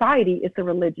in society, it's a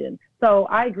religion. So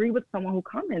I agree with someone who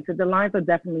commented. The lines are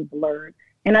definitely blurred.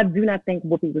 And I do not think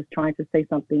Whoopi was trying to say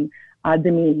something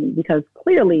demeaning, because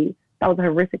clearly that was a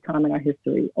horrific time in our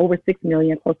history. Over 6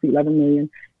 million, close to 11 million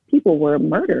people were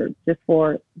murdered just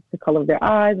for the color of their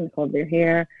eyes and the color of their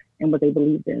hair and what they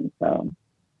believed in. So,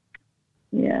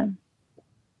 yeah.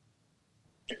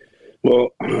 Well,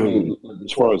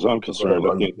 as far as I'm concerned,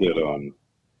 I think that,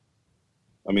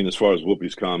 as far as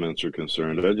Whoopi's comments are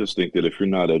concerned, I just think that if you're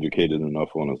not educated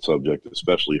enough on a subject,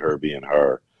 especially her being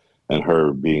her and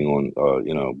her being on,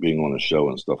 being on a show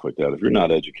and stuff like that, if you're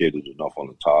not educated enough on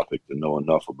the topic to know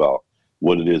enough about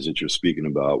what it is that you're speaking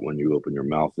about when you open your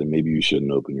mouth, then maybe you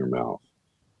shouldn't open your mouth.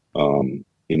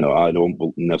 I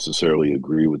don't necessarily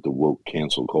agree with the woke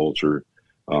cancel culture,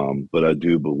 but I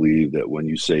do believe that when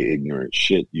you say ignorant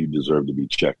shit, you deserve to be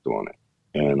checked on it.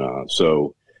 And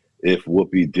so if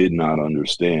Whoopi did not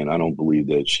understand, I don't believe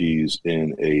that she's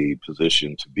in a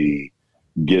position to be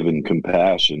given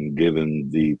compassion,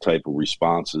 given the type of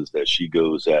responses that she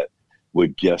goes at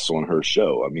with guests on her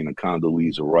show. I mean, a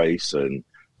Condoleezza Rice and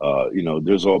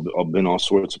there's been all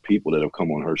sorts of people that have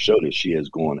come on her show that she has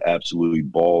gone absolutely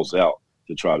balls out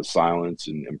to try to silence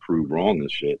and prove wrong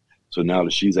and shit. So now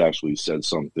that she's actually said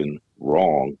something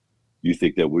wrong, you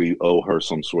think that we owe her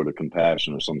some sort of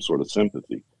compassion or some sort of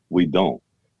sympathy. We don't.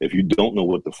 If you don't know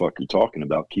what the fuck you're talking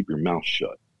about, keep your mouth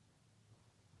shut.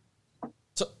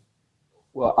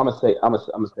 Well, I'm gonna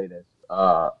say this.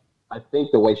 I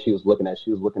think the way she was looking at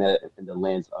it in the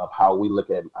lens of how we look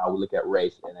at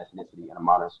race and ethnicity in a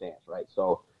modern stance, right?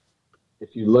 So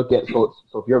if you look at so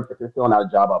if you're filling out a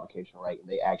job application, right, and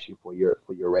they ask you for your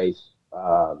race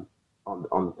on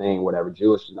the thing, whatever,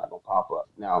 Jewish is not gonna pop up.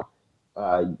 Now,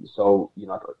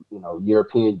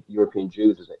 European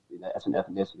Jews that's an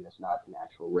ethnicity, that's not an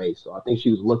actual race. So I think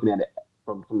she was looking at it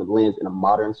from the lens in a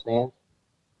modern stance,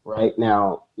 right?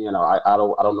 Now, I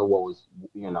don't know what was,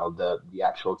 the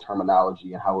actual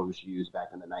terminology and how it was used back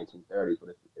in the 1930s,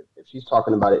 but if she's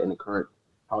talking about it in the current,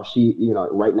 how she,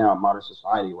 right now in modern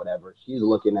society or whatever, she's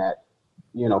looking at,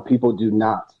 people do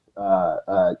not,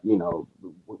 when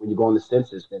you go on the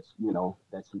census,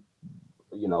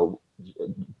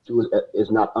 Jewish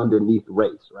is not underneath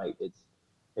race, right?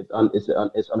 It's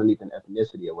underneath an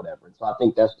ethnicity or whatever. And so I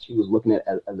think she was looking at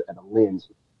it as a lens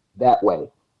that way.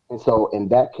 And so in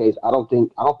that case, I don't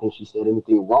think she said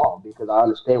anything wrong, because I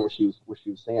understand what she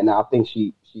was saying. Now I think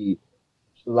she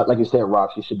like you said, Rob,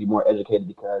 she should be more educated,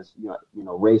 because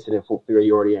race and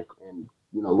inferiority and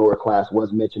lower class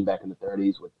was mentioned back in the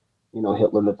 30s with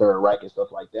Hitler and the Third Reich and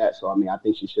stuff like that. So I mean, I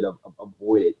think she should have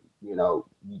avoided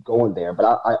going there.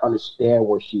 But I understand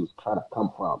where she was trying to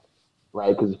come from,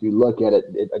 right? Because if you look at it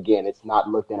again, it's not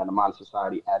looked at in a modern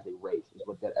society as a race; it's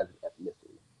looked at as an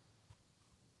ethnicity.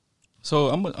 So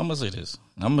I'm gonna say this.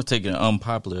 I'm gonna take an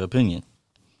unpopular opinion,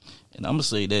 and I'm gonna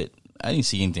say that I didn't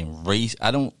see anything race.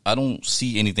 I don't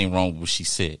see anything wrong with what she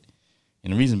said,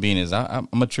 and the reason being is I'm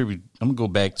gonna go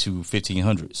back to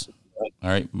 1500s. All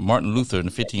right, Martin Luther in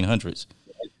the 1500s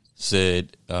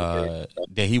said that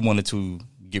he wanted to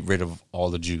get rid of all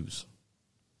the Jews,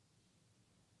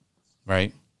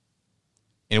 right?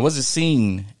 And it wasn't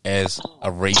seen as a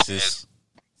racist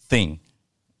thing.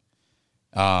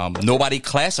 Nobody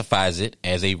classifies it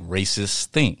as a racist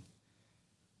thing.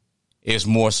 It's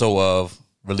more so of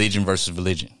religion versus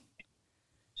religion.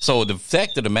 So the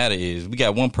fact of the matter is, we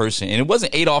got one person, and it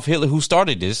wasn't Adolf Hitler who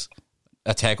started this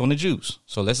attack on the Jews.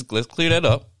 So let's clear that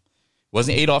up. It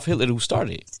wasn't Adolf Hitler who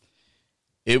started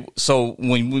it. So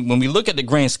when we look at the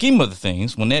grand scheme of the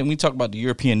things, when we talk about the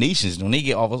European nations, when they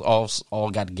get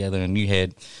all got together, and you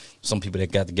had some people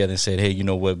that got together and said, hey, you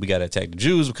know what, we got to attack the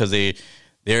Jews because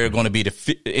they're going to be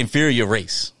the inferior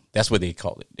race. That's what they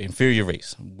call it, the inferior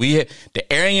race. The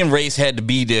Aryan race had to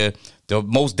be the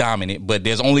most dominant, but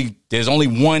there's only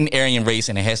one Aryan race,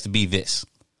 and it has to be this.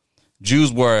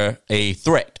 Jews were a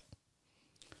threat.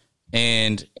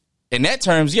 And in that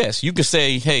terms, yes, you could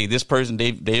say, hey, this person,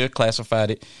 they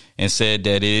classified it and said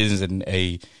that it is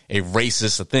a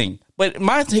racist thing. But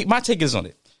my take is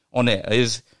on that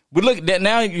is, we look at that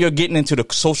now. You're getting into the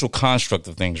social construct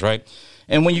of things, right?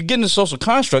 And when you get into social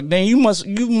construct, then you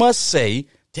must say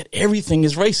that everything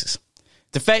is racist.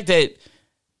 The fact that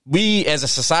we as a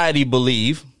society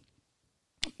believe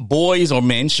boys or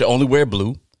men should only wear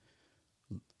blue,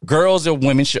 girls or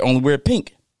women should only wear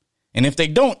pink. And if they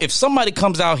don't, if somebody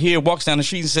comes out here, walks down the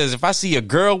street and says, if I see a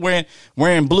girl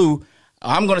wearing blue,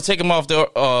 I'm going to take them off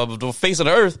the face of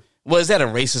the earth. Well, is that a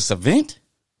racist event?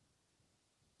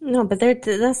 No, but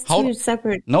that's two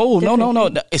separate. No.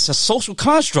 It's a social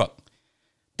construct.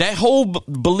 That whole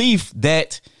belief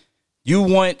that you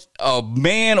want a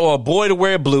man or a boy to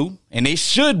wear blue, and they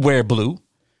should wear blue,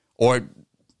 or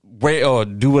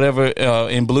do whatever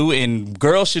in blue, and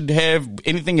girls should have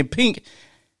anything in pink.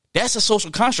 That's a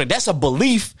social construct. That's a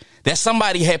belief that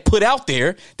somebody had put out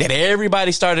there that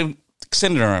everybody started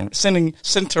centering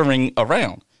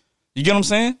around. You get what I'm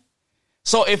saying?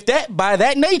 So if that, by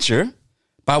that nature,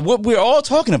 by what we're all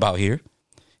talking about here,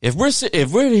 if we're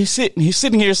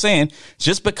sitting here saying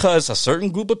just because a certain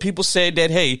group of people said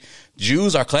that, hey,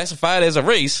 Jews are classified as a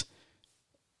race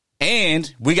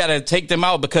and we got to take them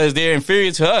out because they're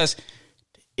inferior to us,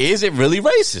 is it really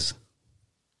racist?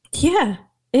 Yeah,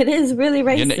 it is really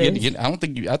racist.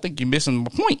 I think you're missing my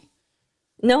point.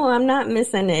 No, I'm not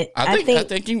missing it. I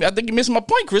think you're missing my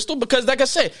point, Crystal, because like I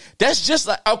said, that's just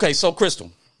like, okay, so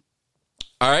Crystal,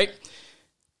 all right,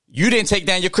 you didn't take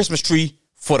down your Christmas tree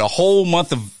for the whole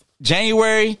month of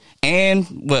January and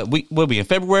we'll be in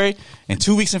February and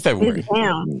 2 weeks in February.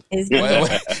 It's down.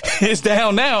 It's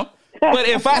down now. But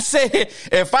if I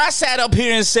sat up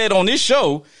here and said on this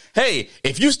show, hey,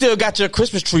 if you still got your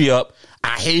Christmas tree up,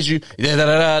 I hate you.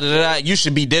 You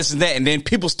should be this and that, and then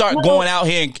people start going out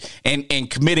here and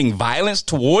committing violence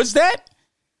towarurs that.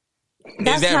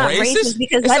 That's is that not racist?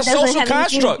 Because it's a social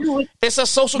construct. It's a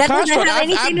social construct.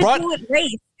 I brought with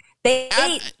race.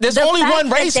 There's only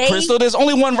one race, Crystal. There's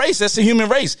only one race. That's the human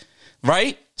race,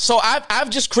 right? So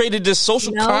I've just created this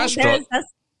social construct.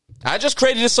 I just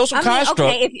created this social construct.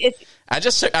 Okay, I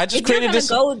just created this.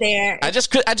 Go there. I just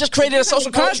created a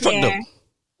social construct. Though.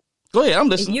 Go ahead, I'm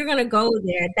listening. If you're gonna go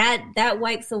there, that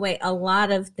wipes away a lot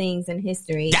of things in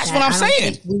history. That's what I'm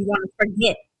saying. We want to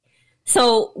forget.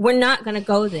 So we're not gonna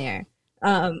go there,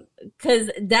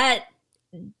 because that.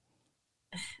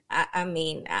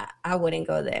 I wouldn't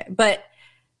go there, but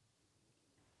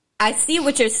I see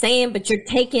what you're saying, but you're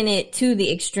taking it to the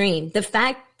extreme. The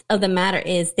fact of the matter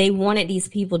is they wanted these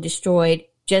people destroyed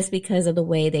just because of the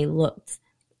way they looked.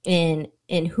 in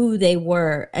who they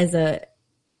were as a,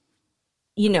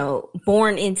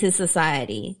 born into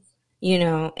society,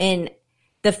 and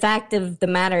the fact of the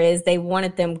matter is they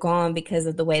wanted them gone because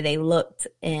of the way they looked,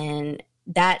 and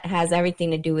that has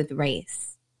everything to do with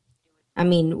race. I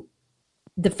mean,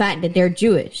 the fact that they're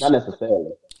Jewish. Not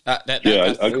necessarily. I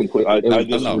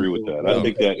disagree with that. I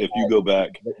think that if you go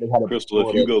back, Crystal,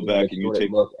 if you go back and you take,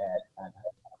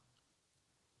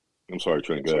 I'm sorry,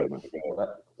 Trent, go ahead, man.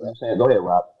 Go ahead,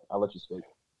 Rob. I'll let you speak.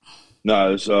 No,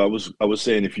 I was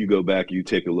saying if you go back, you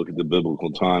take a look at the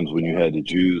biblical times when you had the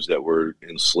Jews that were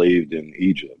enslaved in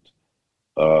Egypt.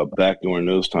 Back during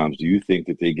those times, do you think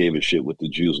that they gave a shit what the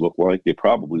Jews looked like? They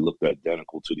probably looked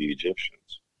identical to the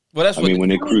Egyptians. Well, that's when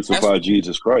they crucified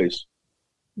Jesus Christ.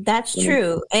 That's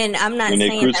true, and I'm not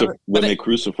saying when they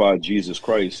crucified Jesus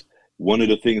Christ. One of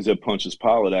the things that Pontius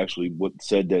Pilate actually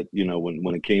said that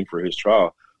when it came for his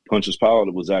trial, Pontius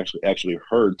Pilate was actually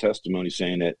heard testimony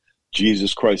saying that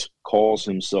Jesus Christ calls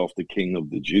himself the King of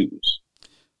the Jews.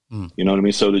 You know what I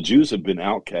mean? So the Jews have been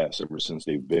outcasts ever since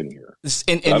they've been here.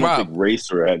 And I don't Rob, think race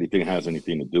or anything has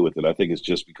anything to do with it. I think it's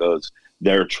just because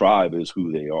their tribe is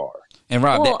who they are. And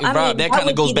Rob, that kind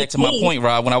of goes back to my point,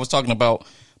 Rob, when I was talking about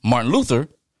Martin Luther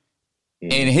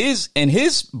and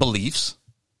his beliefs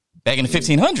back in the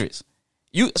 1500s.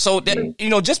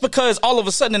 Just because all of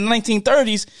a sudden in the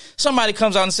 1930s somebody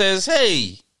comes out and says,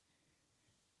 "Hey,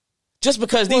 just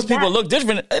because these people look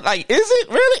different," like, is it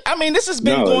really? I mean, this has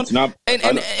been going. It's not,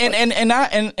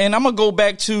 and I'm gonna go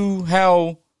back to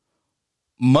how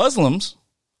Muslims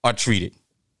are treated,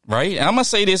 right? And I'm gonna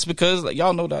say this because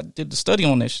y'all know that I did the study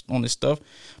on this stuff.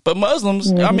 But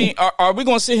Muslims, I mean, are we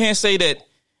gonna sit here and say that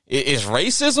it's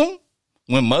racism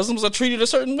when Muslims are treated a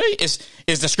certain way? It's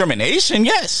discrimination,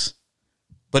 yes,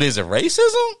 but is it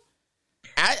racism?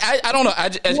 I don't know.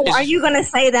 Are you going to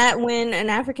say that when an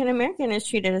African American is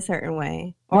treated a certain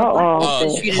way?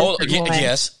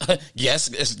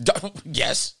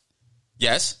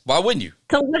 Yes. Why wouldn't you?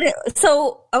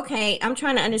 So okay, I'm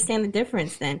trying to understand the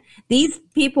difference. Then these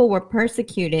people were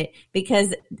persecuted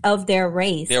because of their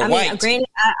race. They're white. Granted,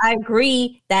 I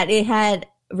agree that it had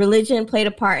religion played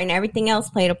a part and everything else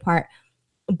played a part,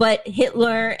 but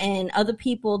Hitler and other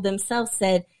people themselves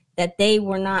said that they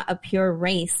were not a pure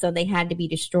race, so they had to be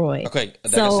destroyed. Okay, like I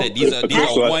said, this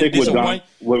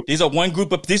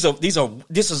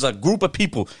is a group of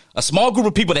people, a small group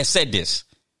of people that said this.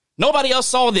 Nobody else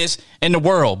saw this in the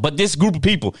world, but this group of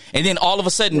people. And then all of a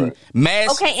sudden,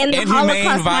 mass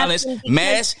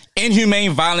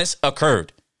inhumane violence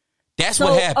occurred. That's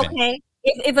what happened. Okay,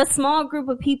 if a small group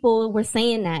of people were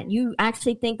saying that, you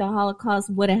actually think the Holocaust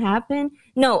would have happened?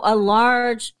 No, a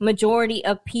large majority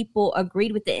of people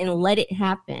agreed with it and let it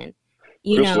happen.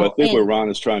 Crystal, I think what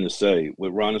Ron is trying to say is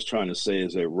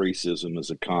that racism is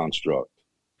a construct.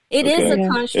 It is a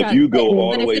construct. If you go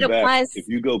all the way back, if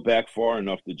you go back far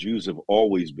enough, the Jews have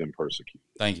always been persecuted.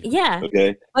 Thank you. Yeah.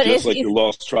 Okay. But just like the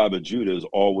lost tribe of Judah has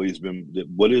always been.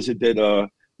 What is it that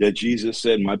Jesus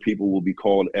said? My people will be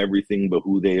called everything but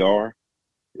who they are.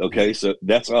 Okay, so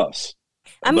that's us.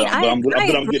 I mean, I'm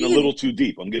getting a little too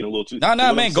deep. I'm getting a little too. No,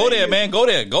 man. Go there, man. Go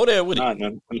there with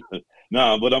it.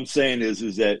 No, what I'm saying is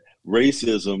that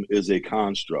racism is a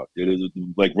construct. It is,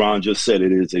 like Ron just said,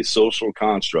 it is a social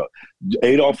construct.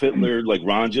 Adolf Hitler, like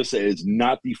Ron just said, is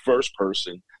not the first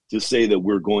person to say that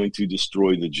we're going to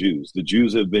destroy the Jews. The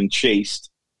Jews have been chased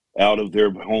out of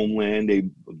their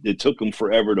homeland. It took them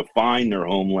forever to find their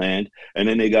homeland, and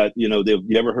then they got, you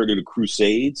ever heard of the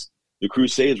Crusades? The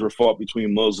Crusades were fought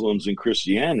between Muslims and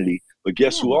Christianity, but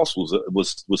guess who else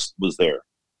was there?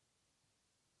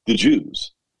 The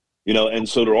Jews. And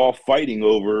so they're all fighting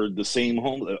over the same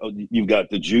home. You've got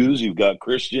the Jews, you've got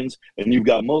Christians, and you've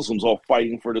got Muslims all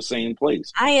fighting for the same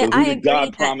place.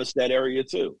 God promised that area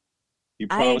too. He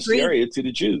promised the area to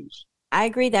the Jews. I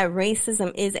agree that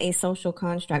racism is a social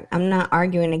construct. I'm not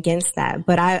arguing against that,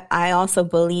 but I also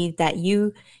believe that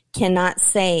you cannot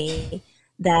say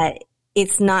that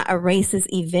it's not a racist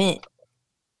event.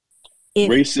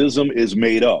 Racism is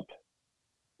made up.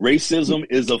 Racism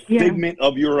is a figment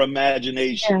of your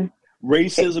imagination. Yeah.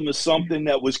 Racism is something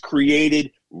that was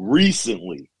created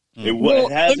recently. It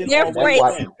hasn't always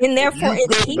been. And therefore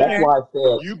it's here. That's why I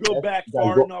said, you go back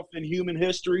far enough in human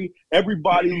history,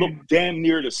 everybody looked damn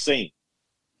near the same.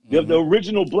 The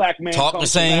original black man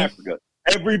comes from Africa.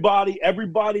 Everybody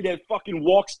that fucking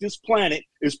walks this planet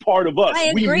is part of us.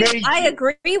 I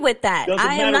agree with that.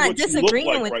 I am not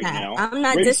disagreeing with that. I'm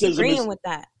not disagreeing with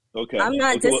that. Okay. I'm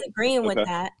not disagreeing with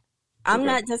that. I'm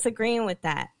not disagreeing with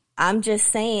that. I'm just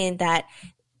saying that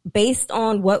based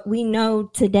on what we know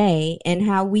today and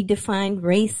how we define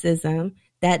racism,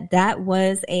 that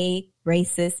was a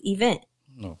racist event.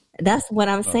 No. That's what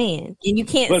I'm saying. And you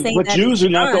can't say but that. Jews are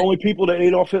not the only people that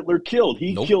Adolf Hitler killed.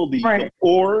 He killed the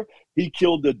poor. He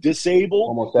killed the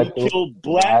disabled. He killed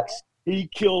blacks. He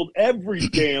killed every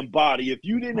damn body. If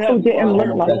you didn't have and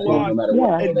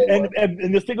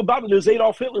the thing about it is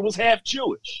Adolf Hitler was half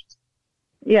Jewish.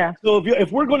 Yeah. So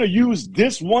if we're going to use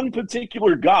this one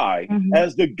particular guy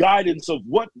as the guidance of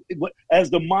what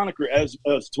as the moniker as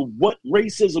to what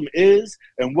racism is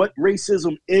and what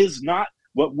racism is not,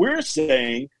 what we're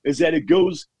saying is that it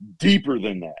goes deeper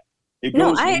than that.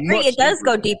 No, I agree. It does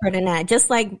go deeper than that. Just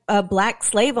like black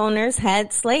slave owners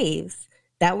had slaves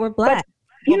that were black.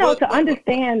 But, to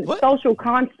understand social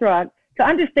construct, to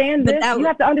understand this, you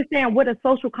have to understand what a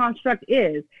social construct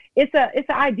is. It's an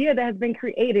idea that has been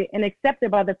created and accepted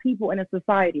by the people in a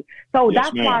society. So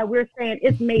that's why we're saying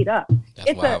it's made up.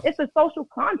 It's a social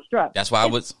construct. That's why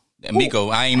Miko,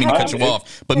 I ain't mean to cut you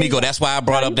off, but Miko, that's why I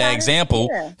brought up that example.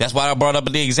 That's why I brought up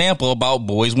the example about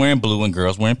boys wearing blue and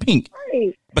girls wearing pink.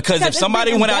 Right. Because if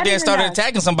somebody went out there and started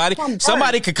attacking somebody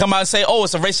could come out and say, "Oh,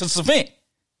 it's a racist event."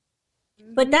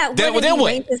 But that wouldn't be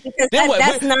racist because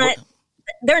that's not.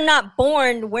 They're not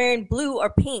born wearing blue or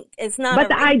pink. It's not. But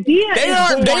the idea they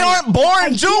aren't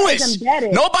born Jewish.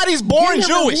 Nobody's born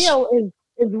Jewish.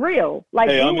 Is real. Like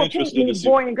I'm interested in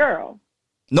boy and girl.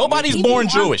 Nobody's born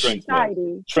Jewish.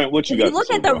 Trent, what you got? If you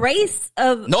look at the race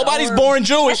of nobody's born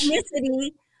Jewish.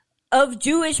 Ethnicity of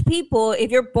Jewish people.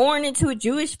 If you're born into a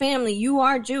Jewish family, you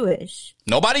are Jewish.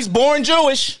 Nobody's born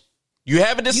Jewish. You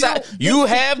haven't decided. You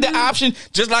have the option.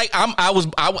 Just like I was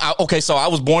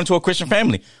born to a Christian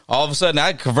family. All of a sudden,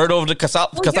 I convert over to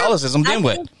Catholicism. Then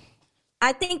what?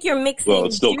 I think you're mixing. Well,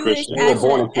 it's still Jewish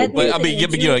Christian. But I mean, you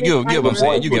get what I'm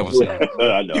saying. You get what I'm saying.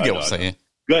 You get what I'm saying.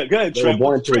 Go ahead,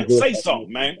 Trent. Say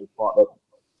something, man.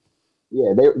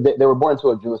 Yeah, they were born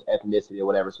to a Jewish ethnicity or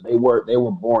whatever. So they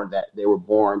were born that. They were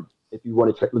born. If you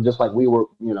want to, just like we were,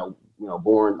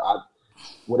 born.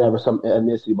 Whatever, some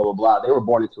ethnicity, blah blah blah. They were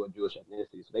born into a Jewish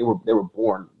ethnicity, so they were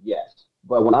born, yes.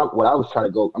 But I'm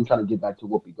trying to get back to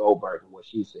Whoopi Goldberg and what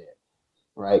she said,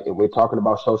 right? And we're talking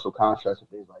about social constructs and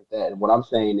things like that. And what I'm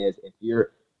saying is, if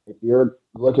you're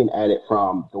looking at it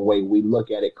from the way we look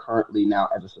at it currently now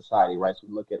as a society, right? So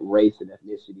we look at race and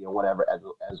ethnicity and whatever as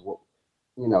what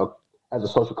as a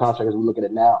social construct as we look at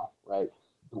it now, right?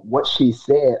 What she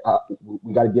said,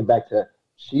 we got to get back to.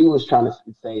 She was trying to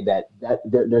say that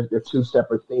they're two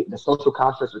separate things. The social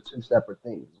constructs are two separate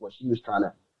things. Is what she was trying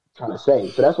to say.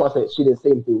 So that's why I said she didn't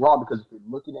say anything wrong, because if you're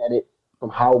looking at it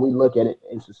from how we look at it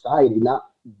in society,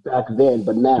 not back then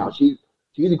but now, she's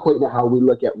equating it how we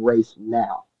look at race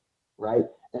now, right?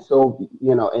 And so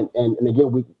and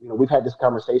again we've had this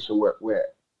conversation where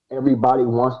everybody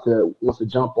wants to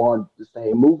jump on the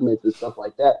same movements and stuff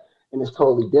like that, and it's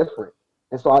totally different.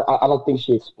 And so I don't think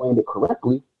she explained it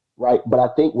correctly. Right, but I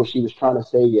think what she was trying to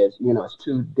say is, it's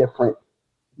two different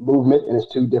movements and it's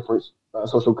two different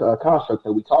social constructs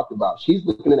that we talked about. She's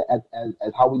looking at it as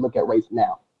how we look at race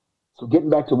now. So getting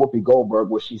back to Whoopi Goldberg,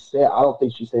 what she said, I don't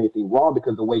think she said anything wrong,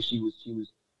 because the way she was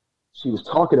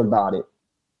talking about it,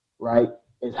 right,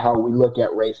 is how we look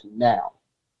at race now.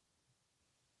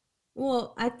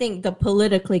 Well, I think the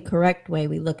politically correct way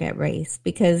we look at race,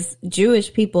 because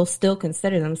Jewish people still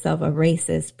consider themselves a race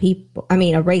of people.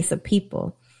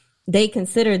 They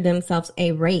consider themselves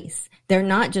a race. They're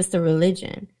not just a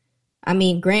religion. I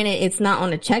mean, granted, it's not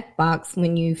on a checkbox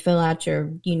when you fill out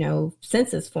your,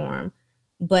 census form.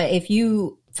 But if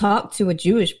you talk to a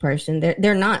Jewish person,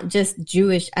 they're not just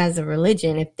Jewish as a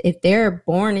religion. If they're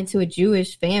born into a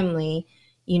Jewish family,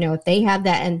 if they have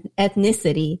that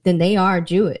ethnicity, then they are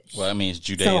Jewish. Well, I mean, it's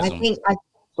Judaism.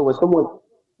 So when someone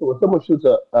shoots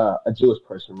a Jewish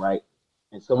person, right,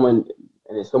 and someone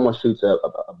shoots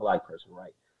a black person,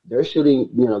 right, they're shooting,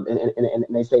 and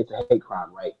they say it's a hate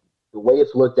crime, right? The way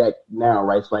it's looked at now,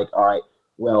 right, it's like, all right,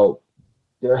 well,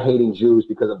 they're hating Jews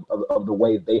because of the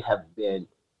way they have been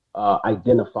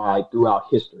identified throughout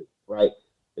history, right?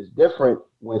 It's different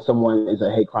when someone is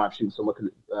a hate crime shooting someone.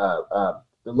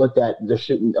 They're looked at, they're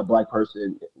shooting a black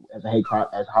person as a hate crime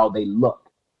as how they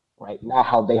look, right? Not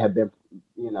how they have been,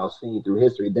 seen through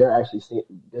history. They're actually seeing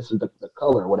this is the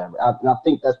color or whatever. And I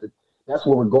think that's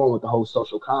where we're going with the whole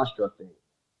social construct thing.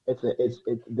 They're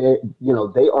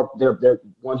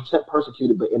 100%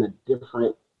 persecuted, but in a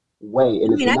different way.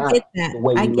 And I get that. The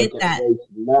way I get that.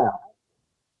 Now.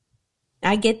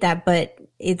 I get that, but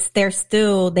they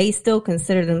still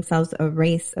consider themselves a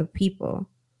race of people.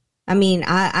 I mean,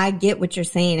 I get what you're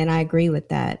saying, and I agree with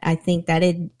that. I think that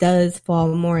it does fall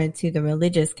more into the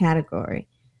religious category,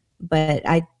 but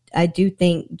I do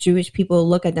think Jewish people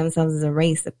look at themselves as a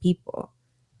race of people.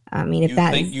 I mean, if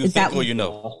that is, if that, or you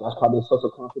know, that's probably a social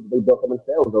conflict they built up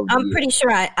themselves over I'm pretty sure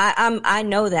I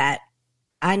know that.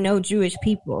 I know Jewish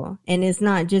people, and it's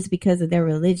not just because of their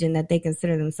religion that they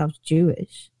consider themselves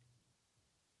Jewish.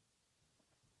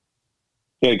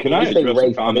 Hey, can I address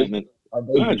a comment?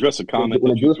 Can I address a comment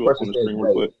that you threw up on the screen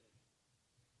real quick?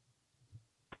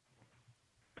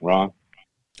 Ron?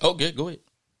 Oh, good. Go ahead.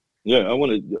 Yeah, I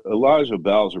wanted Elijah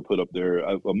Bowser put up there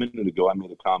a minute ago. I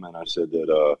made a comment. I said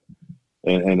that,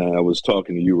 and I was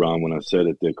talking to you, Ron, when I said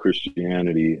it, that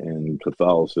Christianity and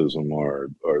Catholicism are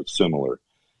similar.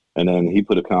 And then he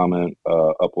put a comment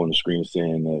up on the screen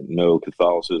saying that no,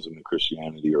 Catholicism and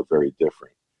Christianity are very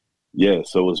different. Yeah,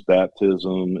 so is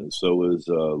baptism, and so is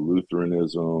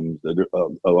Lutheranism.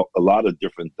 A lot of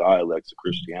different dialects of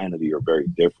Christianity are very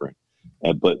different.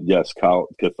 But yes,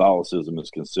 Catholicism is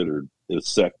considered a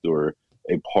sect or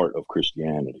a part of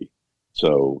Christianity.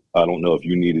 So I don't know if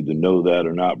you needed to know that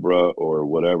or not, bruh, or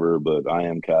whatever, but I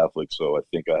am Catholic, so I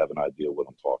think I have an idea what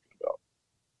I'm talking about.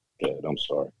 Okay, I'm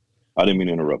sorry. I didn't mean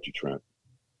to interrupt you, Trent.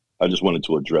 I just wanted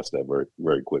to address that very,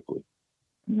 very quickly.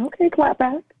 Okay, clap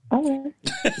back. All right.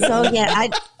 So yeah,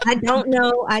 I don't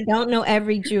know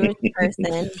every Jewish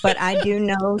person, but I do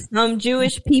know some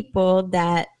Jewish people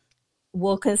that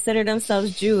will consider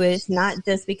themselves Jewish, not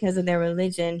just because of their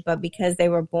religion, but because they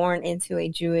were born into a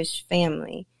Jewish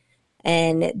family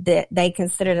and they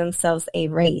consider themselves a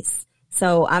race.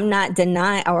 So I'm not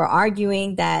denying or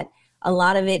arguing that a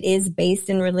lot of it is based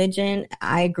in religion.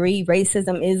 I agree.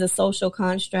 Racism is a social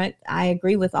construct. I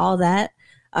agree with all that.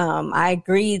 I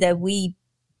agree that we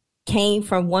came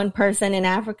from one person in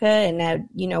Africa and that,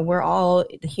 you know, we're all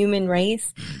the human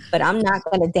race, but I'm not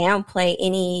going to downplay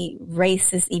any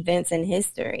racist events in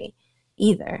history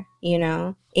either, you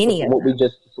know, any of them. What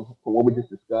we just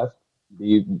discussed, do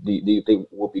you think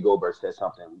Whoopi Goldberg said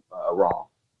something wrong?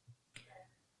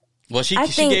 Well, she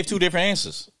gave two different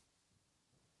answers.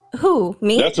 Who,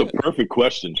 me? That's a perfect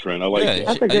question, Trent. I like that.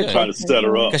 That's a good trying to set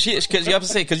her up.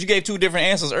 Because you gave two different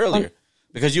answers earlier.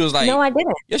 Because you was like, no, I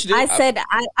didn't. Yes, you did.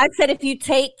 I said if you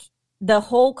take the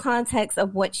whole context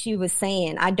of what she was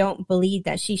saying, I don't believe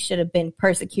that she should have been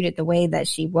persecuted the way that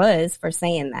she was for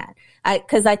saying that.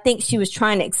 Because I think she was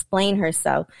trying to explain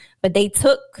herself, but they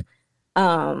took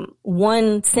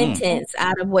one sentence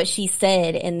out of what she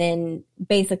said and then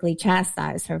basically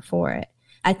chastised her for it.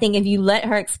 I think if you let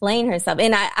her explain herself,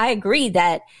 and I agree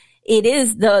that it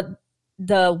is the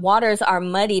waters are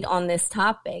muddied on this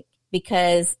topic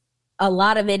because a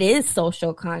lot of it is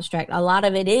social construct. A lot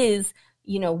of it is,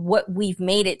 you know, what we've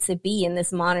made it to be in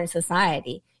this modern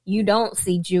society. You don't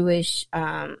see Jewish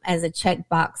as a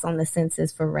checkbox on the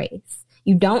census for race.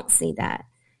 You don't see that.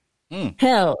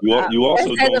 Hell, you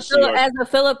also as a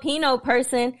Filipino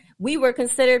person, we were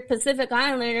considered Pacific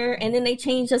Islander, and then they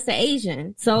changed us to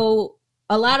Asian. So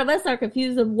a lot of us are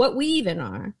confused of what we even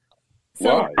are.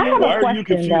 So why are you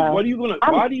confused? Why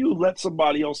do you let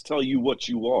somebody else tell you what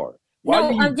you are?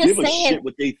 Why do you give a shit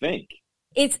what they think?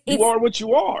 You are what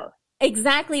you are.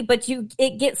 Exactly, but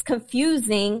it gets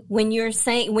confusing when you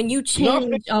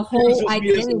change a whole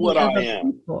identity of a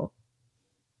people.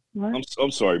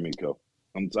 I'm sorry, Miko.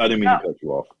 I didn't mean to cut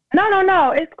you off.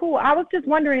 No, it's cool. I was just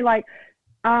wondering, like,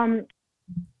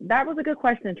 that was a good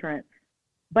question, Trent.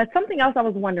 But something else I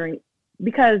was wondering,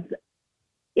 because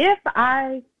if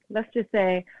let's just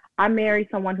say I marry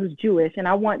someone who's Jewish and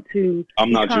I want to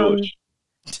I'm not Jewish.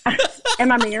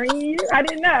 Am I marrying you? I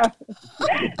didn't know.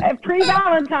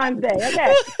 Pre-Valentine's Day.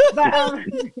 Okay. But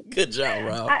good job,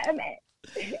 Rob.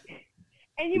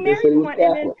 And you marry someone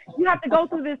and then you have to go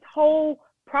through this whole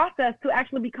process to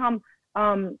actually become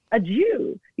a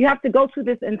Jew. You have to go through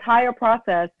this entire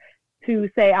process to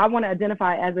say, I want to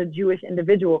identify as a Jewish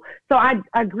individual. So I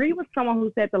agree with someone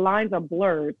who said the lines are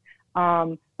blurred.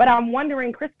 But I'm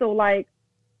wondering, Crystal, like,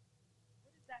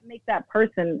 what does that make that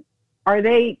person? Are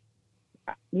they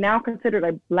now considered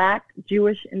a Black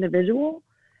Jewish individual?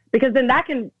 Because then that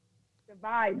can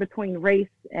divide between race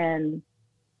and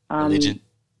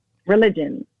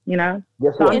religion, you know?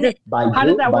 Yes, so how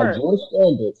does that work?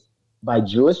 By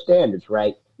Jewish standards,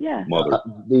 right? Yeah.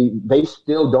 They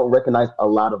still don't recognize a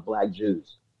lot of Black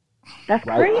Jews. That's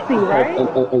crazy, right?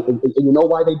 And you know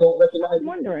why they don't recognize? I'm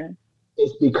wondering.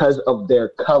 It's because of their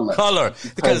color.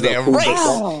 Because their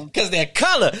race. Because their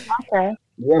color. Okay.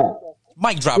 Yeah.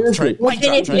 Mic drop, Trent.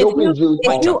 If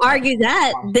you argue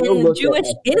that, then Jewish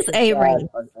is a race.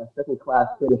 A second-class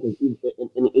citizens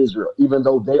in Israel, even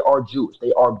though they are Jewish.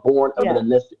 They are born of an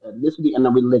ethnicity and a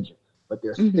religion. But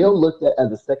they're still looked at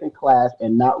as a second class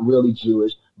and not really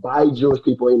Jewish by Jewish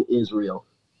people in Israel.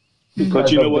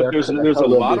 But you know what? There's a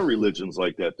lot of religions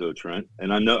like that, though, Trent.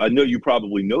 And I know you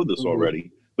probably know this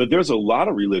already. But there's a lot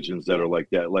of religions that are like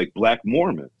that, like Black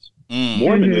Mormons.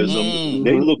 Mormonism,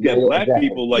 they look at Black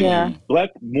people like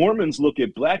Black Mormons look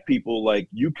at Black people like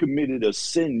you committed a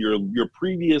sin. Your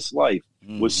previous life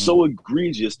was so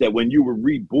egregious that when you were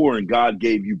reborn, God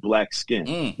gave you black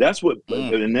skin. That's what,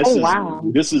 and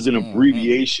this is an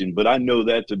abbreviation, but I know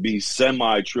that to be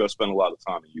semi-true. I spent a lot of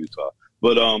time in Utah.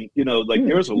 But, you know, like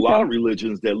there's a lot of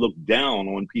religions that look down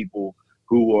on people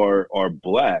who are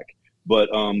Black. But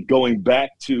going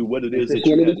back to what it is that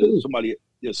you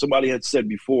had, somebody had said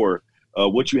before,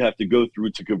 what you have to go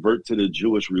through to convert to the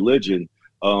Jewish religion,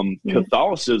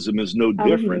 Catholicism is no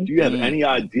different. Do you have any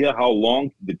idea how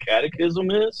long the catechism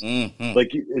is?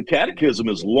 Like, the catechism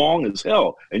is long as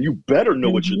hell, and you better know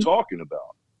what you're talking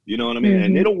about. You know what I mean?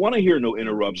 And they don't want to hear no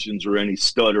interruptions or any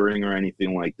stuttering or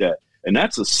anything like that. And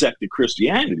that's a sect of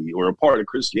Christianity or a part of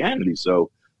Christianity.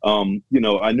 So, you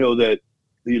know, I know that,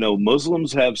 you know,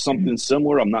 Muslims have something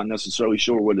similar. I'm not necessarily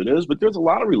sure what it is, but there's a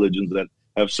lot of religions that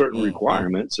have certain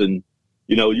requirements. And,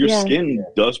 you know, your skin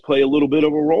does play a little bit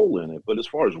of a role in it. But as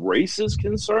far as race is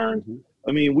concerned,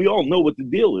 I mean, we all know what the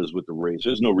deal is with the race.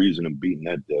 There's no reason in beating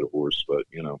that dead horse, but,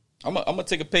 you know. I'm gonna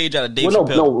take a page out of Dave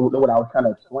Chappelle. No, what I was trying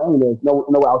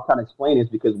to explain is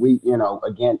because we, you know,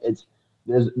 again,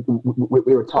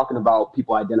 we were talking about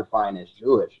people identifying as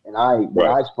Jewish, and what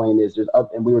I explained is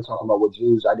and we were talking about what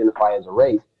Jews identify as a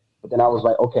race, but then I was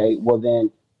like, okay, well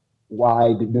then,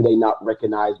 why do they not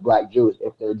recognize Black Jews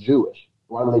if they're Jewish?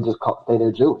 Why don't they just say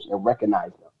they're Jewish and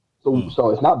recognize them? So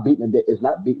it's not beating it. It's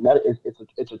not beating that.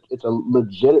 It's a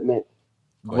legitimate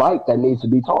right that needs to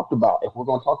be talked about. If we're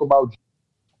going to talk about,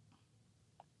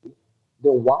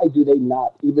 then why do they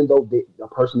not? Even though the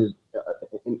person is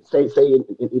say an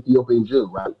Ethiopian Jew,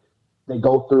 right? They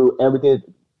go through everything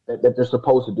that they're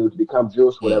supposed to do to become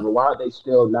Jewish, whatever. Why are they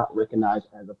still not recognized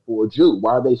as a full Jew?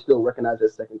 Why are they still recognized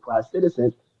as second-class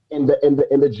citizens in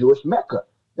the Jewish Mecca?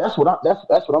 That's what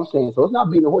I'm saying. So it's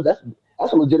not beating a horse.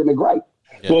 That's a legitimate right.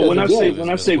 Yeah. Well, when I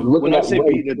say looking at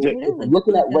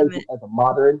race as a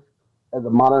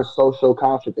modern social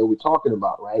construct that we're talking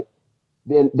about, right?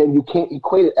 Then you can't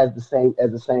equate it as the same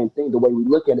thing. The way we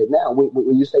look at it now,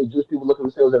 when you say Jewish people look at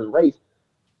themselves as race,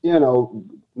 you know,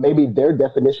 maybe their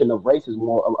definition of race is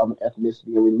more of an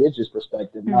ethnicity and religious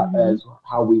perspective, not as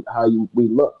how we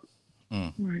look.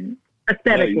 Right.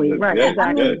 Aesthetically, right? Yeah,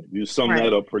 exactly. You summed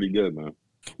that up pretty good, man.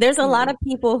 There's a lot of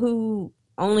people who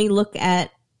only look at,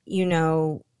 you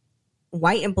know,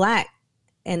 white and Black,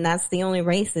 and that's the only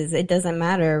races. It doesn't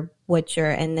matter what your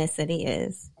ethnicity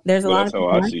is. There's a lot of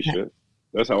people that's how I see shit.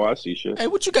 That's how I see shit. Hey,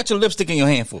 what you got your lipstick in your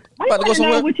hand for? I about to go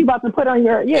somewhere? What you about to put on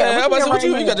your you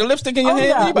got your lipstick in your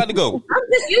hand? You about to go? I'm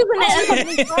just using it as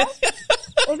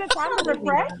a Is it time to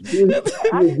refresh?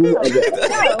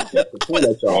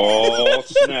 Oh,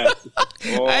 snap.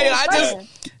 We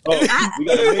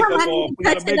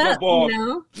gotta make up ball. You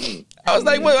know? I was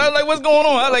like, what's going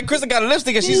on? I was like, Krista got a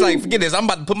lipstick, and she's like, forget this. I'm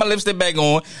about to put my lipstick back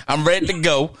on. I'm ready to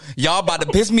go. Y'all about to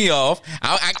piss me off.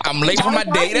 I'm late for my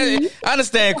date. I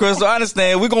understand, Crystal. I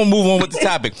understand. We're going to move on with the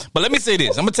topic. But let me say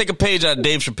this. I'm going to take a page out of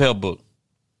Dave Chappelle book.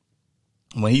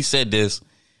 When he said this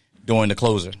during the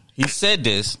closer, he said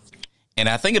this, and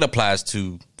I think it applies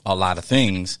to a lot of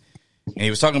things. And he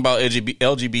was talking about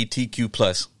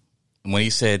LGBTQ+. When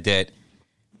he said that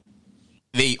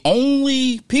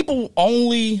people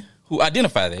who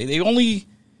identify they only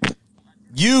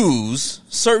use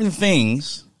certain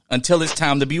things until it's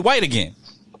time to be white again.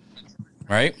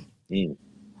 Right?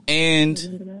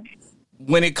 And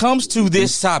when it comes to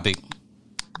this topic,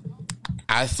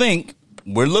 I think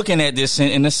we're looking at this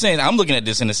in a sense. I'm looking at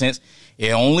this in a sense.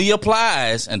 It only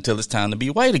applies until it's time to be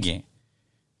white again.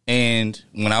 And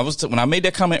when I made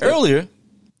that comment earlier,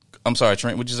 I'm sorry,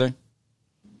 Trent, what'd you say?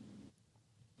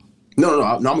 No,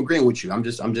 I'm agreeing with you. I'm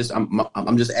just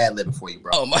ad-libbing for you,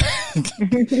 bro. Oh my,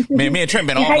 man, me and Trent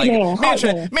been off.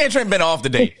 Me and Trent been off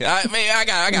today. I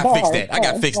got fix that. I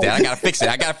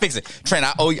gotta fix it. Trent,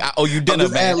 I owe you dinner,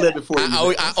 man.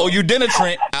 I owe you dinner,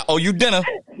 Trent. I owe you dinner.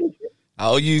 I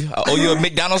owe you a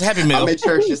McDonald's Happy Meal. I'm at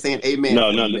church just saying amen.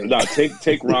 No.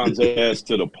 Take Ron's ass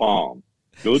to the Palm.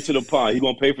 Go to the pond. He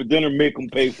gonna pay for dinner. Make him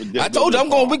pay for dinner. I told you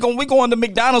we going to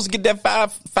McDonald's to get that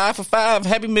five for $5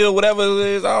 Happy Meal, whatever it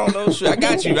is. I don't know. Shit, I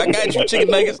got you. Chicken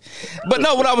nuggets. But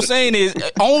no, what I was saying is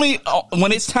only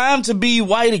when it's time to be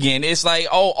white again, it's like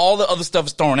all the other stuff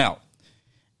is thrown out.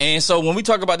 And so when we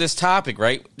talk about this topic,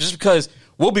 right? Just because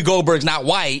Whoopi Goldberg's not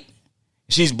white,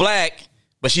 she's Black,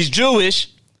 but she's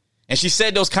Jewish, and she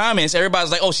said those comments, everybody's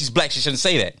like, "Oh, she's Black. She shouldn't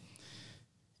say that."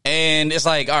 And it's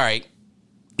like, all right.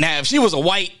 Now, if she was a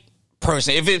white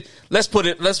person, what's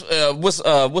her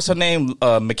name?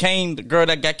 McCain, the girl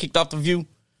that got kicked off The View,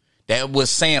 that was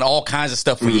saying all kinds of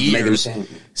stuff for years.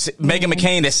 Meghan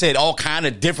McCain that said all kind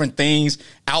of different things,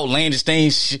 outlandish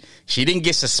things. She didn't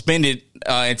get suspended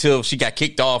until she got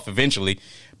kicked off eventually.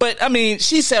 But, I mean,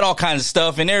 she said all kinds of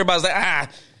stuff, and everybody's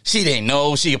like, she didn't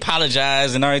know. She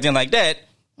apologized and everything like that.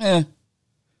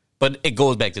 But it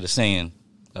goes back to the saying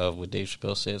of what Dave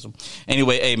Chappelle says.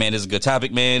 Anyway, hey, man, this is a good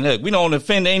topic, man. Look, we don't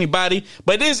offend anybody,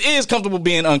 but this is comfortable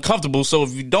being uncomfortable. So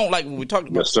if you don't like what we talked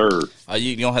about, yes, sir,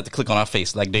 you don't have to click on our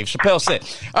face like Dave Chappelle said.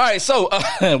 All right, so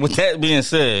with that being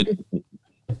said,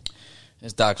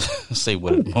 let's Doc say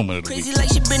what a moment of the week. Crazy like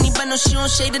she Britney, but no, she don't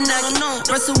shade the knock. No,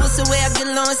 Russell Wilson way I get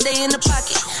low and stay in the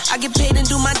pocket. I get paid and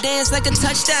do my dance like a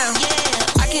touchdown.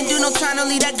 I can't do no trying to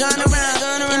leave that gun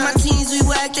around. In my teens, we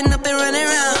were acting up and running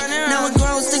around. Now we're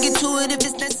grown, still get to it if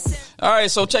it's necessary. All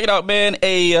right, so check it out, man.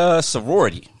 A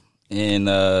sorority in,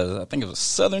 I think it was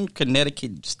Southern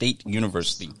Connecticut State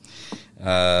University,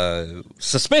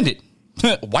 suspended,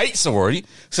 white sorority,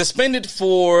 suspended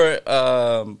for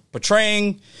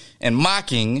portraying and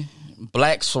mocking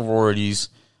black sororities,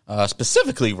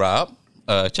 specifically, Rob.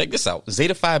 Check this out.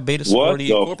 Zeta Phi Beta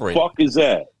Sorority Incorporated. What the fuck is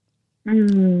that?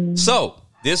 So,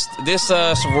 this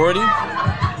sorority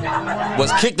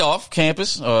was kicked off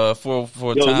campus for a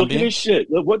time look being. at this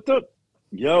shit. Look, what the?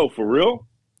 Yo, for real?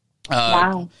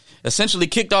 Wow. Essentially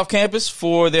kicked off campus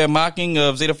for their mocking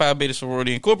of Zeta Phi Beta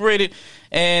Sorority Incorporated,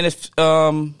 and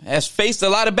has faced a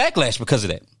lot of backlash because of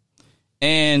that.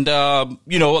 And, a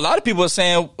lot of people are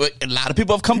saying, a lot of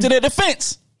people have come to their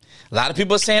defense. A lot of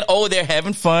people are saying, oh, they're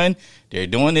having fun. They're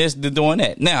doing this, they're doing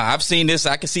that. Now, I've seen this.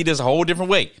 I can see this a whole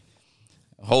different way.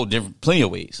 Plenty of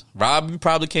ways. Rob, you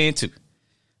probably can too.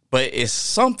 But it's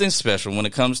something special when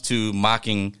it comes to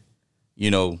mocking,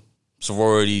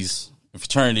 sororities and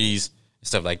fraternities and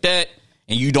stuff like that,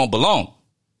 and you don't belong.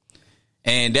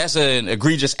 And that's an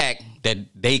egregious act that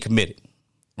they committed,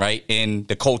 right, in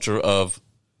the culture of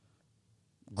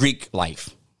Greek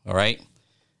life, all right?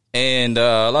 And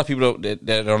a lot of people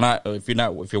that are not, if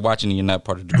you're watching and you're not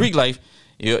part of the Greek life,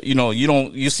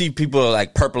 you see people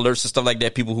like purple alerts and stuff like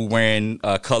that, people who wearing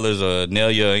colors or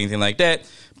nalia or anything like that,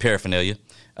 paraphernalia,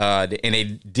 and they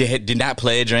did not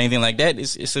pledge or anything like that.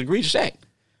 It's an egregious act.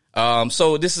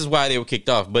 So this is why they were kicked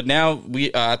off. But now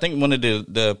I think one of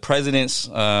the presidents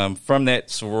from that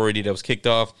sorority that was kicked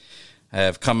off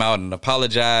have come out and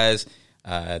apologized.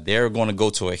 They're going to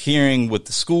go to a hearing with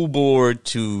the school board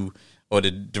or the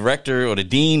director or the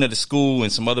dean of the school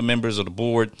and some other members of the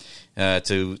board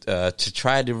to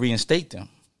try to reinstate them.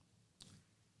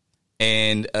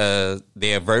 And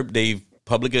they've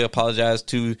publicly apologized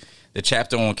to the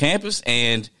chapter on campus,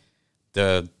 and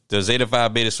the Zeta Phi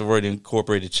Beta Sorority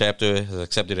Incorporated chapter has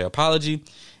accepted their apology.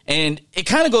 And it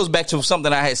kind of goes back to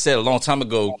something I had said a long time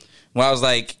ago when I was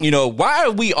like, why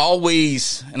are we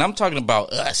always, and I'm talking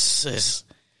about us,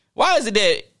 why is it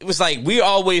that it was like we're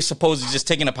always supposed to just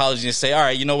take an apology and say, all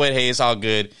right, you know what, hey, it's all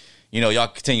good. Y'all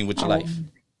continue with your life.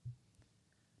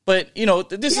 But,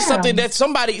 this is something that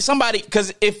somebody,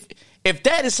 because if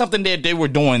that is something that they were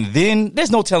doing then,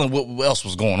 there's no telling what else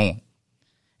was going on.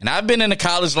 And I've been in the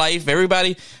college life. I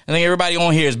think everybody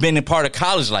on here has been a part of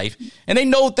college life. And they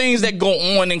know things that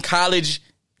go on in colleges,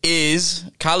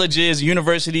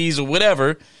 universities, or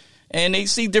whatever. And they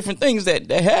see different things that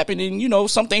happen. And,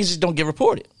 some things just don't get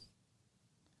reported.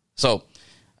 So,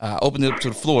 open it up to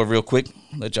the floor real quick.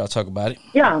 Let y'all talk about it.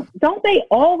 Yeah. Don't they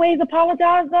always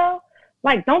apologize, though?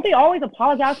 Like, don't they always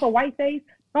apologize for whiteface?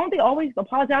 Don't they always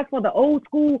apologize for the old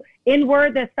school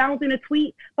N-word that sounds in a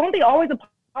tweet? Don't they always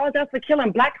apologize for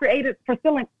stealing black creators'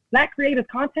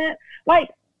 content? Like,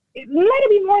 let it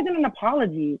be more than an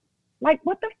apology. Like,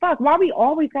 what the fuck? Why we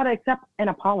always gotta accept an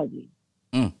apology?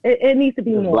 It needs to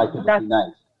be more. Black people be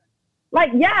nice. Like,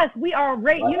 yes, we are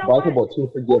right. You know black what? People are too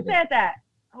forgiving. Who said that?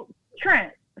 Oh,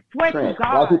 Trent. Swear to God.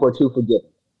 Black people are too forgiving.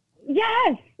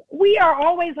 Yes, we are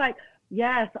always like,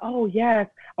 yes, oh yes,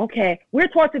 okay. We're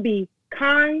taught to be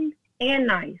kind and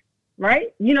nice,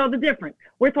 right? You know the difference.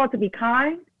 We're taught to be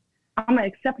kind. I'm going to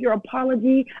accept your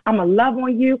apology. I'm going to love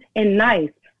on you, and nice.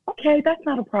 Okay, that's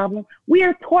not a problem. We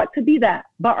are taught to be that.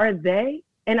 But are they?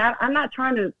 And I'm not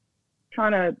trying to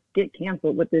get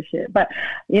canceled with this shit. But,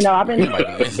 I've been drinking.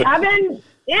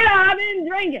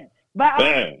 But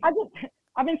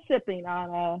I've been sipping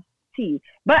on tea.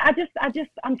 But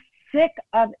I'm sick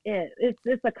of it.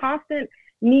 It's a constant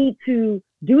need to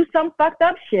do some fucked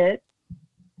up shit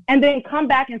and then come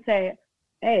back and say,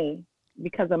 hey,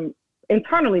 because of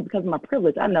my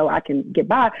privilege, I know I can get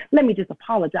by. Let me just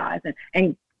apologize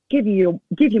and give you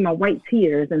my white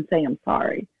tears and say I'm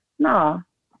sorry. Nah,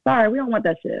 sorry, we don't want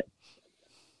that shit.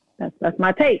 That's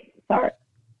my take. Sorry.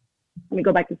 Let me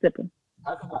go back to sipping.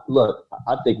 Look,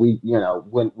 I think we,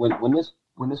 when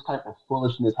this type of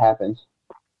foolishness happens,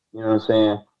 you know what I'm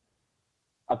saying?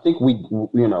 I think we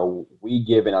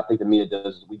give, and I think the media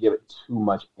does, is we give it too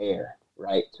much air,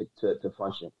 right, to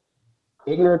function.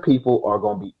 Ignorant people are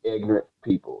going to be ignorant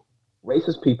people.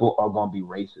 Racist people are going to be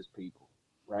racist people,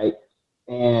 right?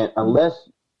 And unless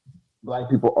Black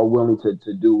people are willing to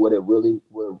do what you really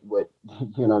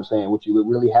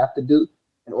have to do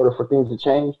in order for things to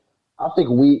change, I think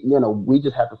we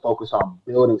just have to focus on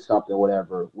building something,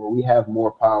 whatever, where we have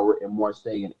more power and more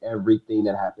say in everything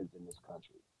that happens in this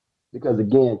country. Because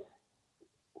again,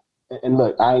 and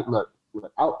look, I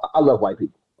love white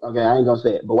people. Okay, I ain't gonna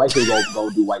say it, but white people go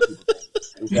do white people things.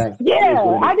 Okay?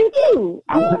 Yeah, I do too.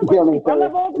 I love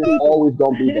all the people. It's always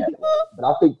gonna be that way. But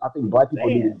I think Black people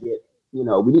need to get,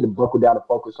 we need to buckle down and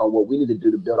focus on what we need to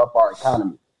do to build up our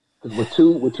economy. Because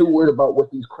we're too worried about what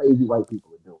these crazy white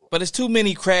people are doing. But it's too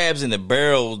many crabs in the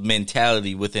barrel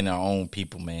mentality within our own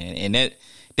people, man, and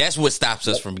that's what stops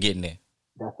us from getting there.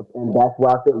 That's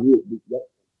why I think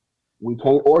we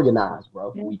can't organize,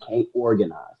 bro. We can't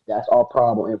organize. That's our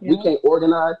problem. If we can't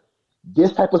organize,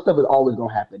 this type of stuff is always going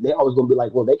to happen. They're always going to be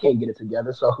like, well, they can't get it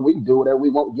together, so we can do whatever we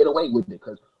want, get away with it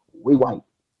because we white.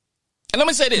 And let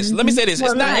me say this.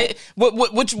 It's not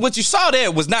what you saw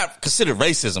there was not considered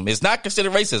racism. It's not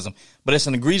considered racism, but it's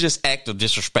an egregious act of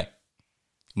disrespect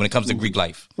when it comes to Greek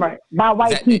life. Right. By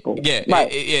white people. Yeah.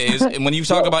 Right. When you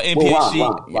talk about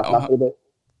NPHG.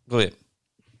 Go ahead.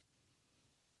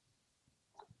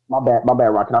 My bad,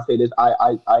 Ron. Can I say this?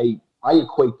 I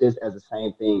equate this as the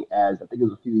same thing as I think it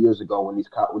was a few years ago when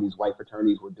these white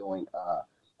fraternities were doing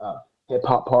hip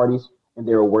hop parties and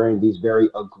they were wearing these very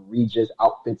egregious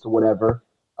outfits or whatever.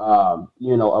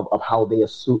 Of how they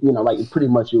assume, like pretty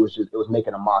much it was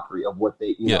making a mockery of what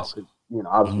they, because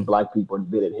obviously Black people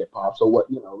invented hip hop. So what,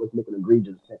 let's make an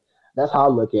egregious. That's how I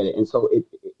look at it. And so it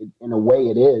in a way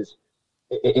it is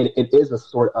a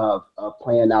sort of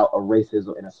playing out of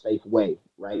racism in a safe way,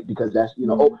 right? Because that's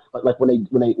like when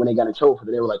they got in trouble for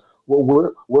it, they were like,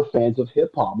 well, we're fans of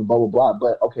hip hop and blah blah blah.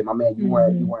 But okay, my man, you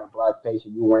wearing blackface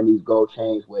and you wearing these gold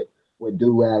chains with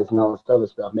do rags and all this other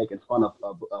stuff, making fun of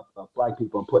Black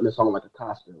people and putting this on like a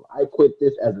costume. I quit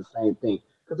this as the same thing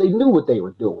because they knew what they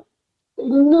were doing. They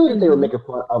knew that they were making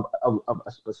fun of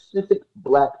a specific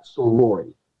Black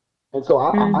sorority. And so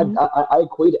I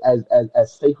equate it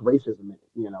as safe racism,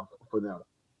 for them.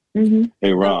 Mm-hmm.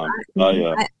 Hey, Ron.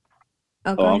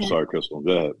 I'm ahead. sorry, Crystal.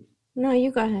 Go ahead. No,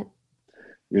 you go ahead.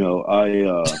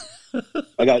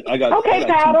 I got okay,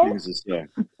 two things to say.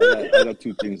 I got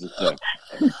two things to say.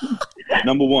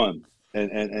 Number one,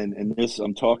 and this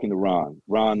I'm talking to Ron.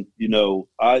 Ron,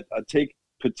 I take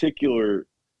particular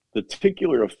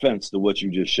offense to what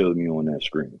you just showed me on that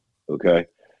screen. Okay,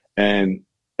 and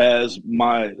as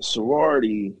my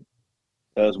sorority,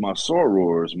 as my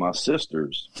sorors, my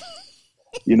sisters,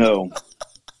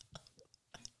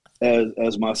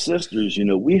 as my sisters,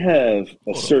 we have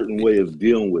a certain way of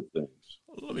dealing with things.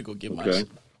 Let me go get my. Okay,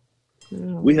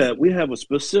 we have a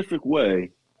specific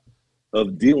way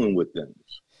of dealing with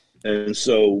things, and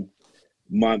so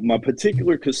my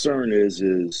particular concern is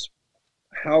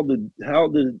how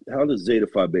does Zeta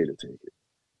Phi Beta take it?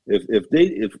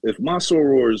 If my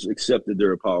sorors accepted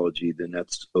their apology, then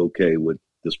that's okay with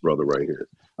this brother right here.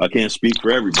 I can't speak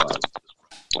for everybody.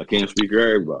 But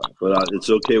it's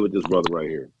okay with this brother right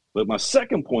here. But my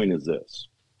second point is this,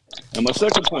 and my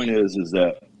second point is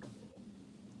that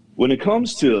when it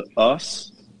comes to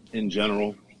us in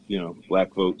general,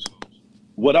 Black folks,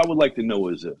 what I would like to know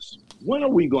is this: when are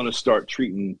we going to start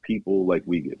treating people like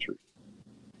we get treated?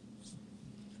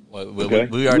 Well, okay?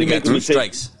 we already got 2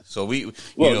 strikes. So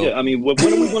yeah. I mean, when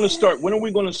are we going to start? When are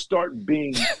we going to start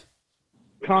being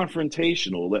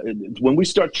confrontational? When we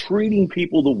start treating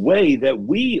people the way that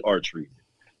we are treated,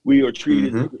 we are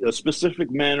treated a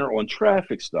specific manner on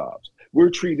traffic stops. We're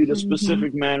treated a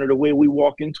specific manner the way we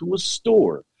walk into a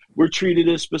store. We're treated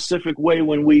a specific way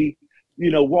when we,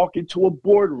 walk into a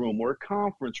boardroom or a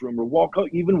conference room or walk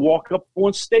up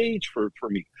on stage for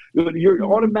me. You're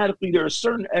automatically, there are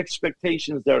certain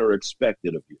expectations that are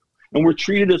expected of you. And we're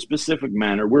treated a specific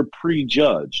manner. We're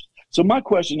prejudged. So my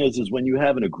question is when you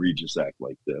have an egregious act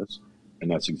like this, and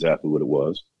that's exactly what it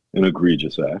was, an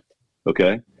egregious act,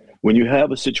 okay? When you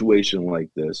have a situation like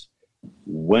this,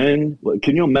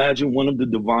 can you imagine one of the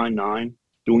Divine Nine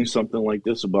doing something like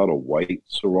this about a white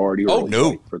sorority or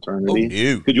white fraternity?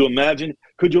 Oh, no. Could you imagine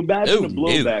the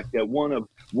blowback that one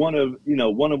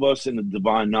of us in the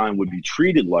Divine Nine would be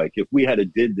treated like if we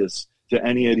had did this to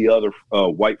any of the other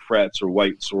white frats or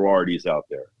white sororities out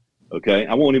there? Okay,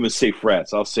 I won't even say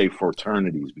frats. I'll say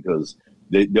fraternities because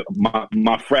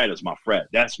My frat is my frat.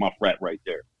 That's my frat right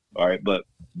there. All right, but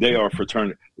they are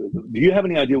fraternity. Do you have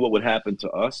any idea what would happen to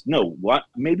us? No. What?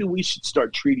 Maybe we should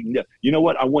start treating them. You know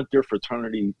what? I want their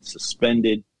fraternity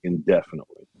suspended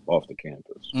indefinitely off the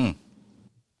campus.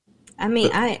 I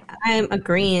mean, I am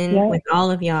agreeing with all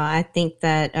of y'all. I think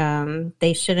that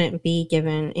they shouldn't be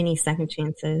given any second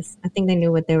chances. I think they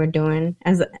knew what they were doing.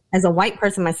 As a white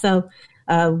person myself,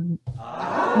 we're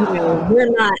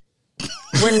not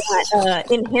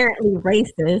inherently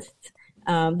racist.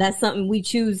 That's something we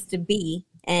choose to be.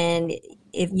 And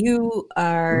if you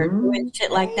are doing shit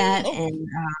like that, and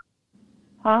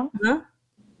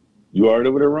you already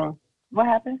over there, Ron? What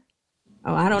happened?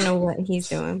 Oh, I don't know what he's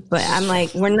doing, but I'm like,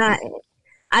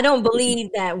 I don't believe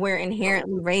that we're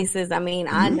inherently racist. I mean,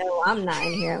 I know I'm not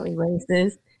inherently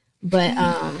racist, but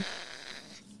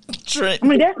Trent. I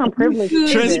mean, there's some privilege.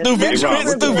 Trent stupid.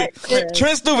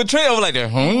 Trent over like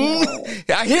that.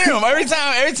 I hear him every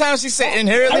time she say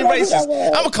inherently racist.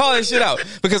 I'm gonna call that shit out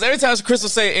because every time Crystal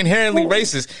say inherently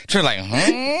racist, Trent like,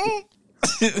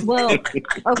 Well,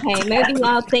 okay, maybe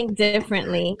y'all think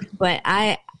differently, but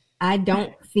I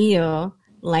don't feel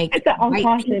like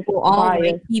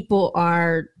white people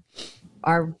are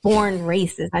born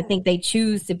racist. I think they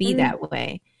choose to be that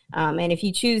way. And if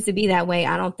you choose to be that way,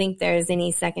 I don't think there's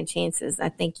any second chances. I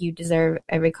think you deserve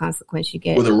every consequence you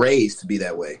get. Well, they're raised to be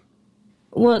that way.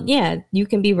 Well, yeah, you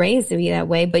can be raised to be that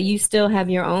way, but you still have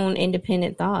your own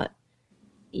independent thought.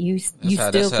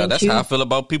 That's how I feel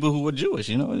about people who are Jewish.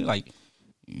 You know, like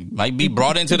you might be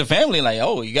brought into the family, like,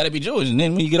 oh, you got to be Jewish, and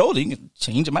then when you get older, you can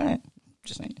change your mind.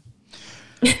 Just saying.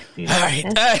 All right.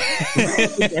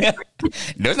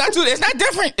 No, it's not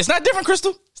different. It's not different,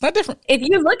 Crystal. It's not different. If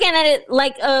you're looking at it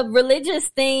like a religious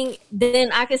thing,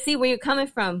 then I can see where you're coming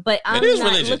from. But I'm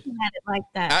not looking at it like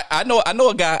that. I know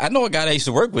a guy that I used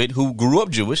to work with who grew up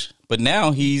Jewish, but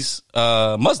now he's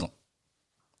Muslim.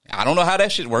 I don't know how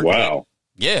that shit worked. Wow.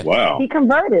 Yeah. Wow. He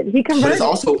converted. But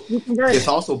it's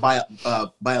also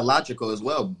biological as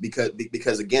well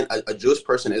because again, a Jewish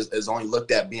person is only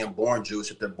looked at being born Jewish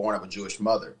if they're born of a Jewish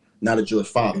mother, not a Jewish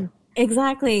father.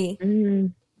 Exactly.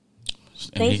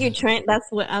 Thank you, Trent. That's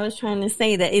what I was trying to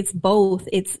say, that it's both.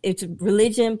 It's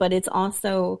religion, but it's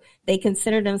also they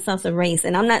consider themselves a race.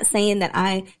 And I'm not saying that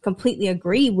I completely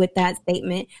agree with that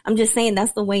statement. I'm just saying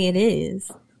that's the way it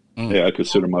is. Yeah, I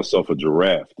consider myself a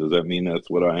giraffe. Does that mean that's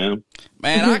what I am?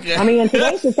 Man, I mean, in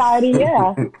today's society,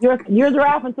 yeah, you're a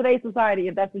giraffe in today's society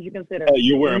if that's what you consider.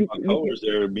 You're wearing my colors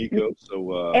there, Miko.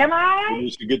 So am I? We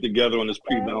should get together on this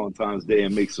pre-Valentine's Day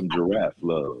and make some giraffe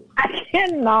love. I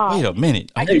cannot. Wait a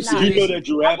minute. Hey, do you know that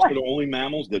giraffes are the only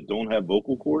mammals that don't have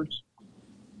vocal cords?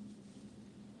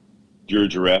 You're a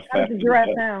giraffe. That's a giraffe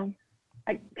sound.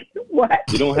 What?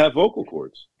 You don't have vocal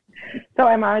cords. So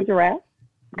am I a giraffe?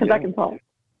 Because I can talk.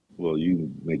 Well, you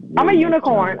make. I'm a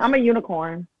unicorn. I'm a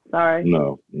unicorn. Sorry.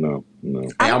 No. Hey,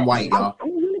 I'm white, y'all. I'm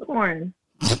a unicorn.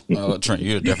 Oh, Trent,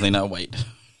 you're definitely not white.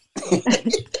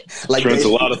 Like Trent's a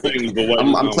lot of things, but white.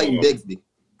 I'm Clayton Bigsby.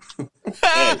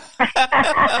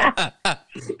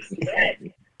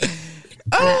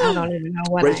 I don't even know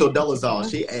what. Rachel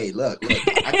Dolezal. Look.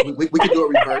 We can do a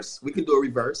reverse. We can do a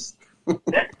reverse.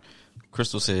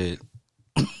 Crystal said,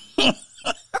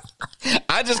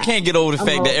 I just can't get over the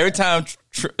fact that every time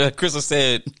Crystal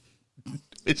said,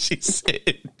 she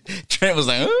said, Trent was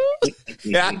like,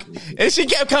 and she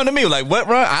kept coming to me like, what,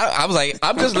 Ron? I was like,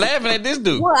 I'm just laughing at this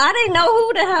dude. Well, I didn't know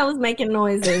who the hell was making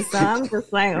noises, so I'm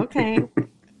just like, okay.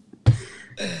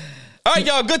 All right,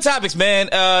 y'all, good topics, man.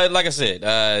 Like I said,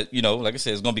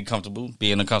 it's gonna be comfortable,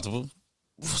 being uncomfortable.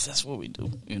 That's what we do,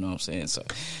 you know what I'm saying? So,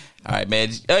 all right, man.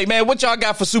 Hey, man, what y'all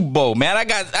got for Super Bowl, man? I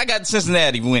got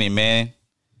Cincinnati winning, man.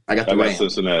 I got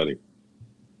Cincinnati.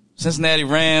 Cincinnati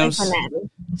Rams.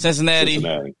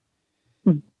 Cincinnati.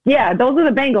 Yeah, those are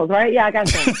the Bengals, right? Yeah, I got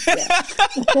them.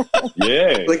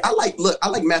 Yeah. I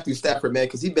like Matthew Stafford, man,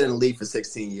 because he's been in the league for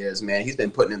 16 years, man. He's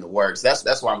been putting in the works.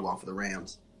 That's why I'm going for the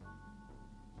Rams.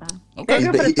 Okay.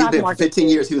 He's been for 15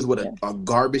 years. He was with a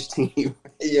garbage team,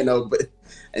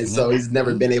 so he's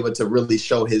never been able to really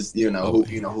show his, who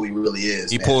he really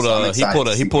is. He pulled a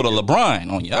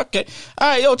LeBron on you. Okay. All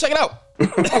right, yo, check it out.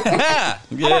 Yeah.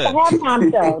 The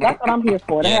halftime show. That's what I'm here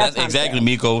for. That's exactly,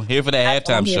 Miko. Here for the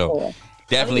halftime show.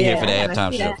 Definitely here for the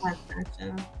halftime show.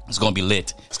 It's gonna be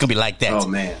lit. It's gonna be like that. Oh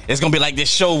man, it's gonna be like this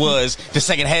show was the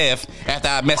second half after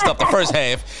I messed up the first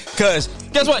half. Cause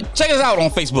guess what? Check us out on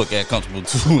Facebook at Comfortable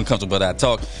 2 Uncomfortable That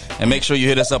Talk, and make sure you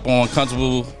hit us up on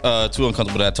Comfortable 2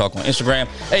 Uncomfortable That Talk on Instagram.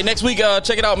 Hey, next week,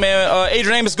 check it out, man.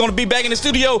 Adrian Amos is gonna be back in the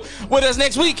studio with us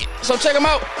next week, so check him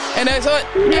out. And that's what.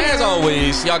 As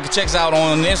always, y'all can check us out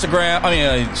on Instagram.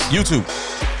 YouTube.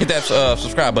 Hit that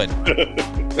subscribe button.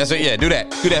 That's it. Yeah, do that.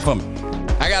 Do that for me.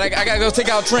 I gotta go take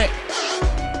out Trent.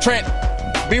 Trent,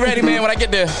 be ready, man, when I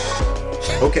get there.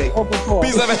 Okay.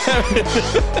 Peace, love, and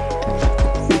happiness.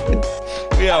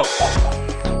 We out.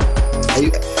 Hey,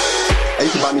 you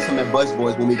can buy me some at Buzz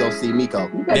Boys when we go see Miko.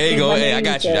 There you go. Hey, I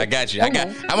got you. I'm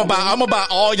gonna buy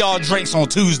all y'all drinks on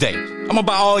Tuesday. I'm gonna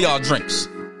buy all y'all drinks.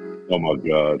 Oh my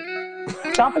God.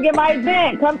 Don't forget my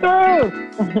event. Come through.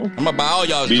 I'm gonna buy all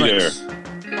y'all drinks. There.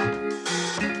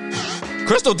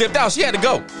 Crystal dipped out. She had to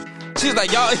go. She's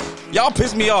like, y'all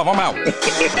pissed me off. I'm out.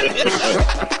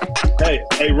 Hey,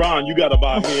 Ron, you gotta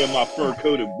buy me and my fur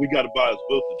coat. We gotta buy us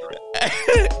both a drink.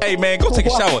 Hey, man, go take a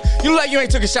shower. You look like you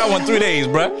ain't took a shower in 3 days,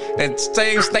 bruh. That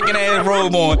same stinking ass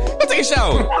robe on. Go take a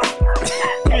shower.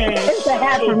 It's a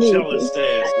hat for me. Jealous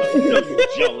ass. You know you're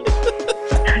jealous.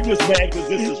 You just mad because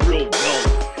this is real dull.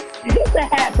 It's a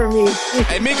hat for me.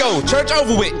 Hey, Miko, church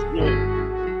over with.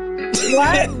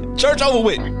 What? Church over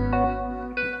with.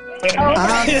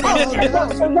 Okay.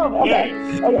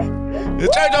 The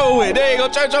church over with. There you go,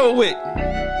 church over with. I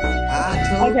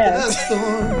told the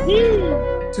storm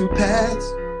to pass.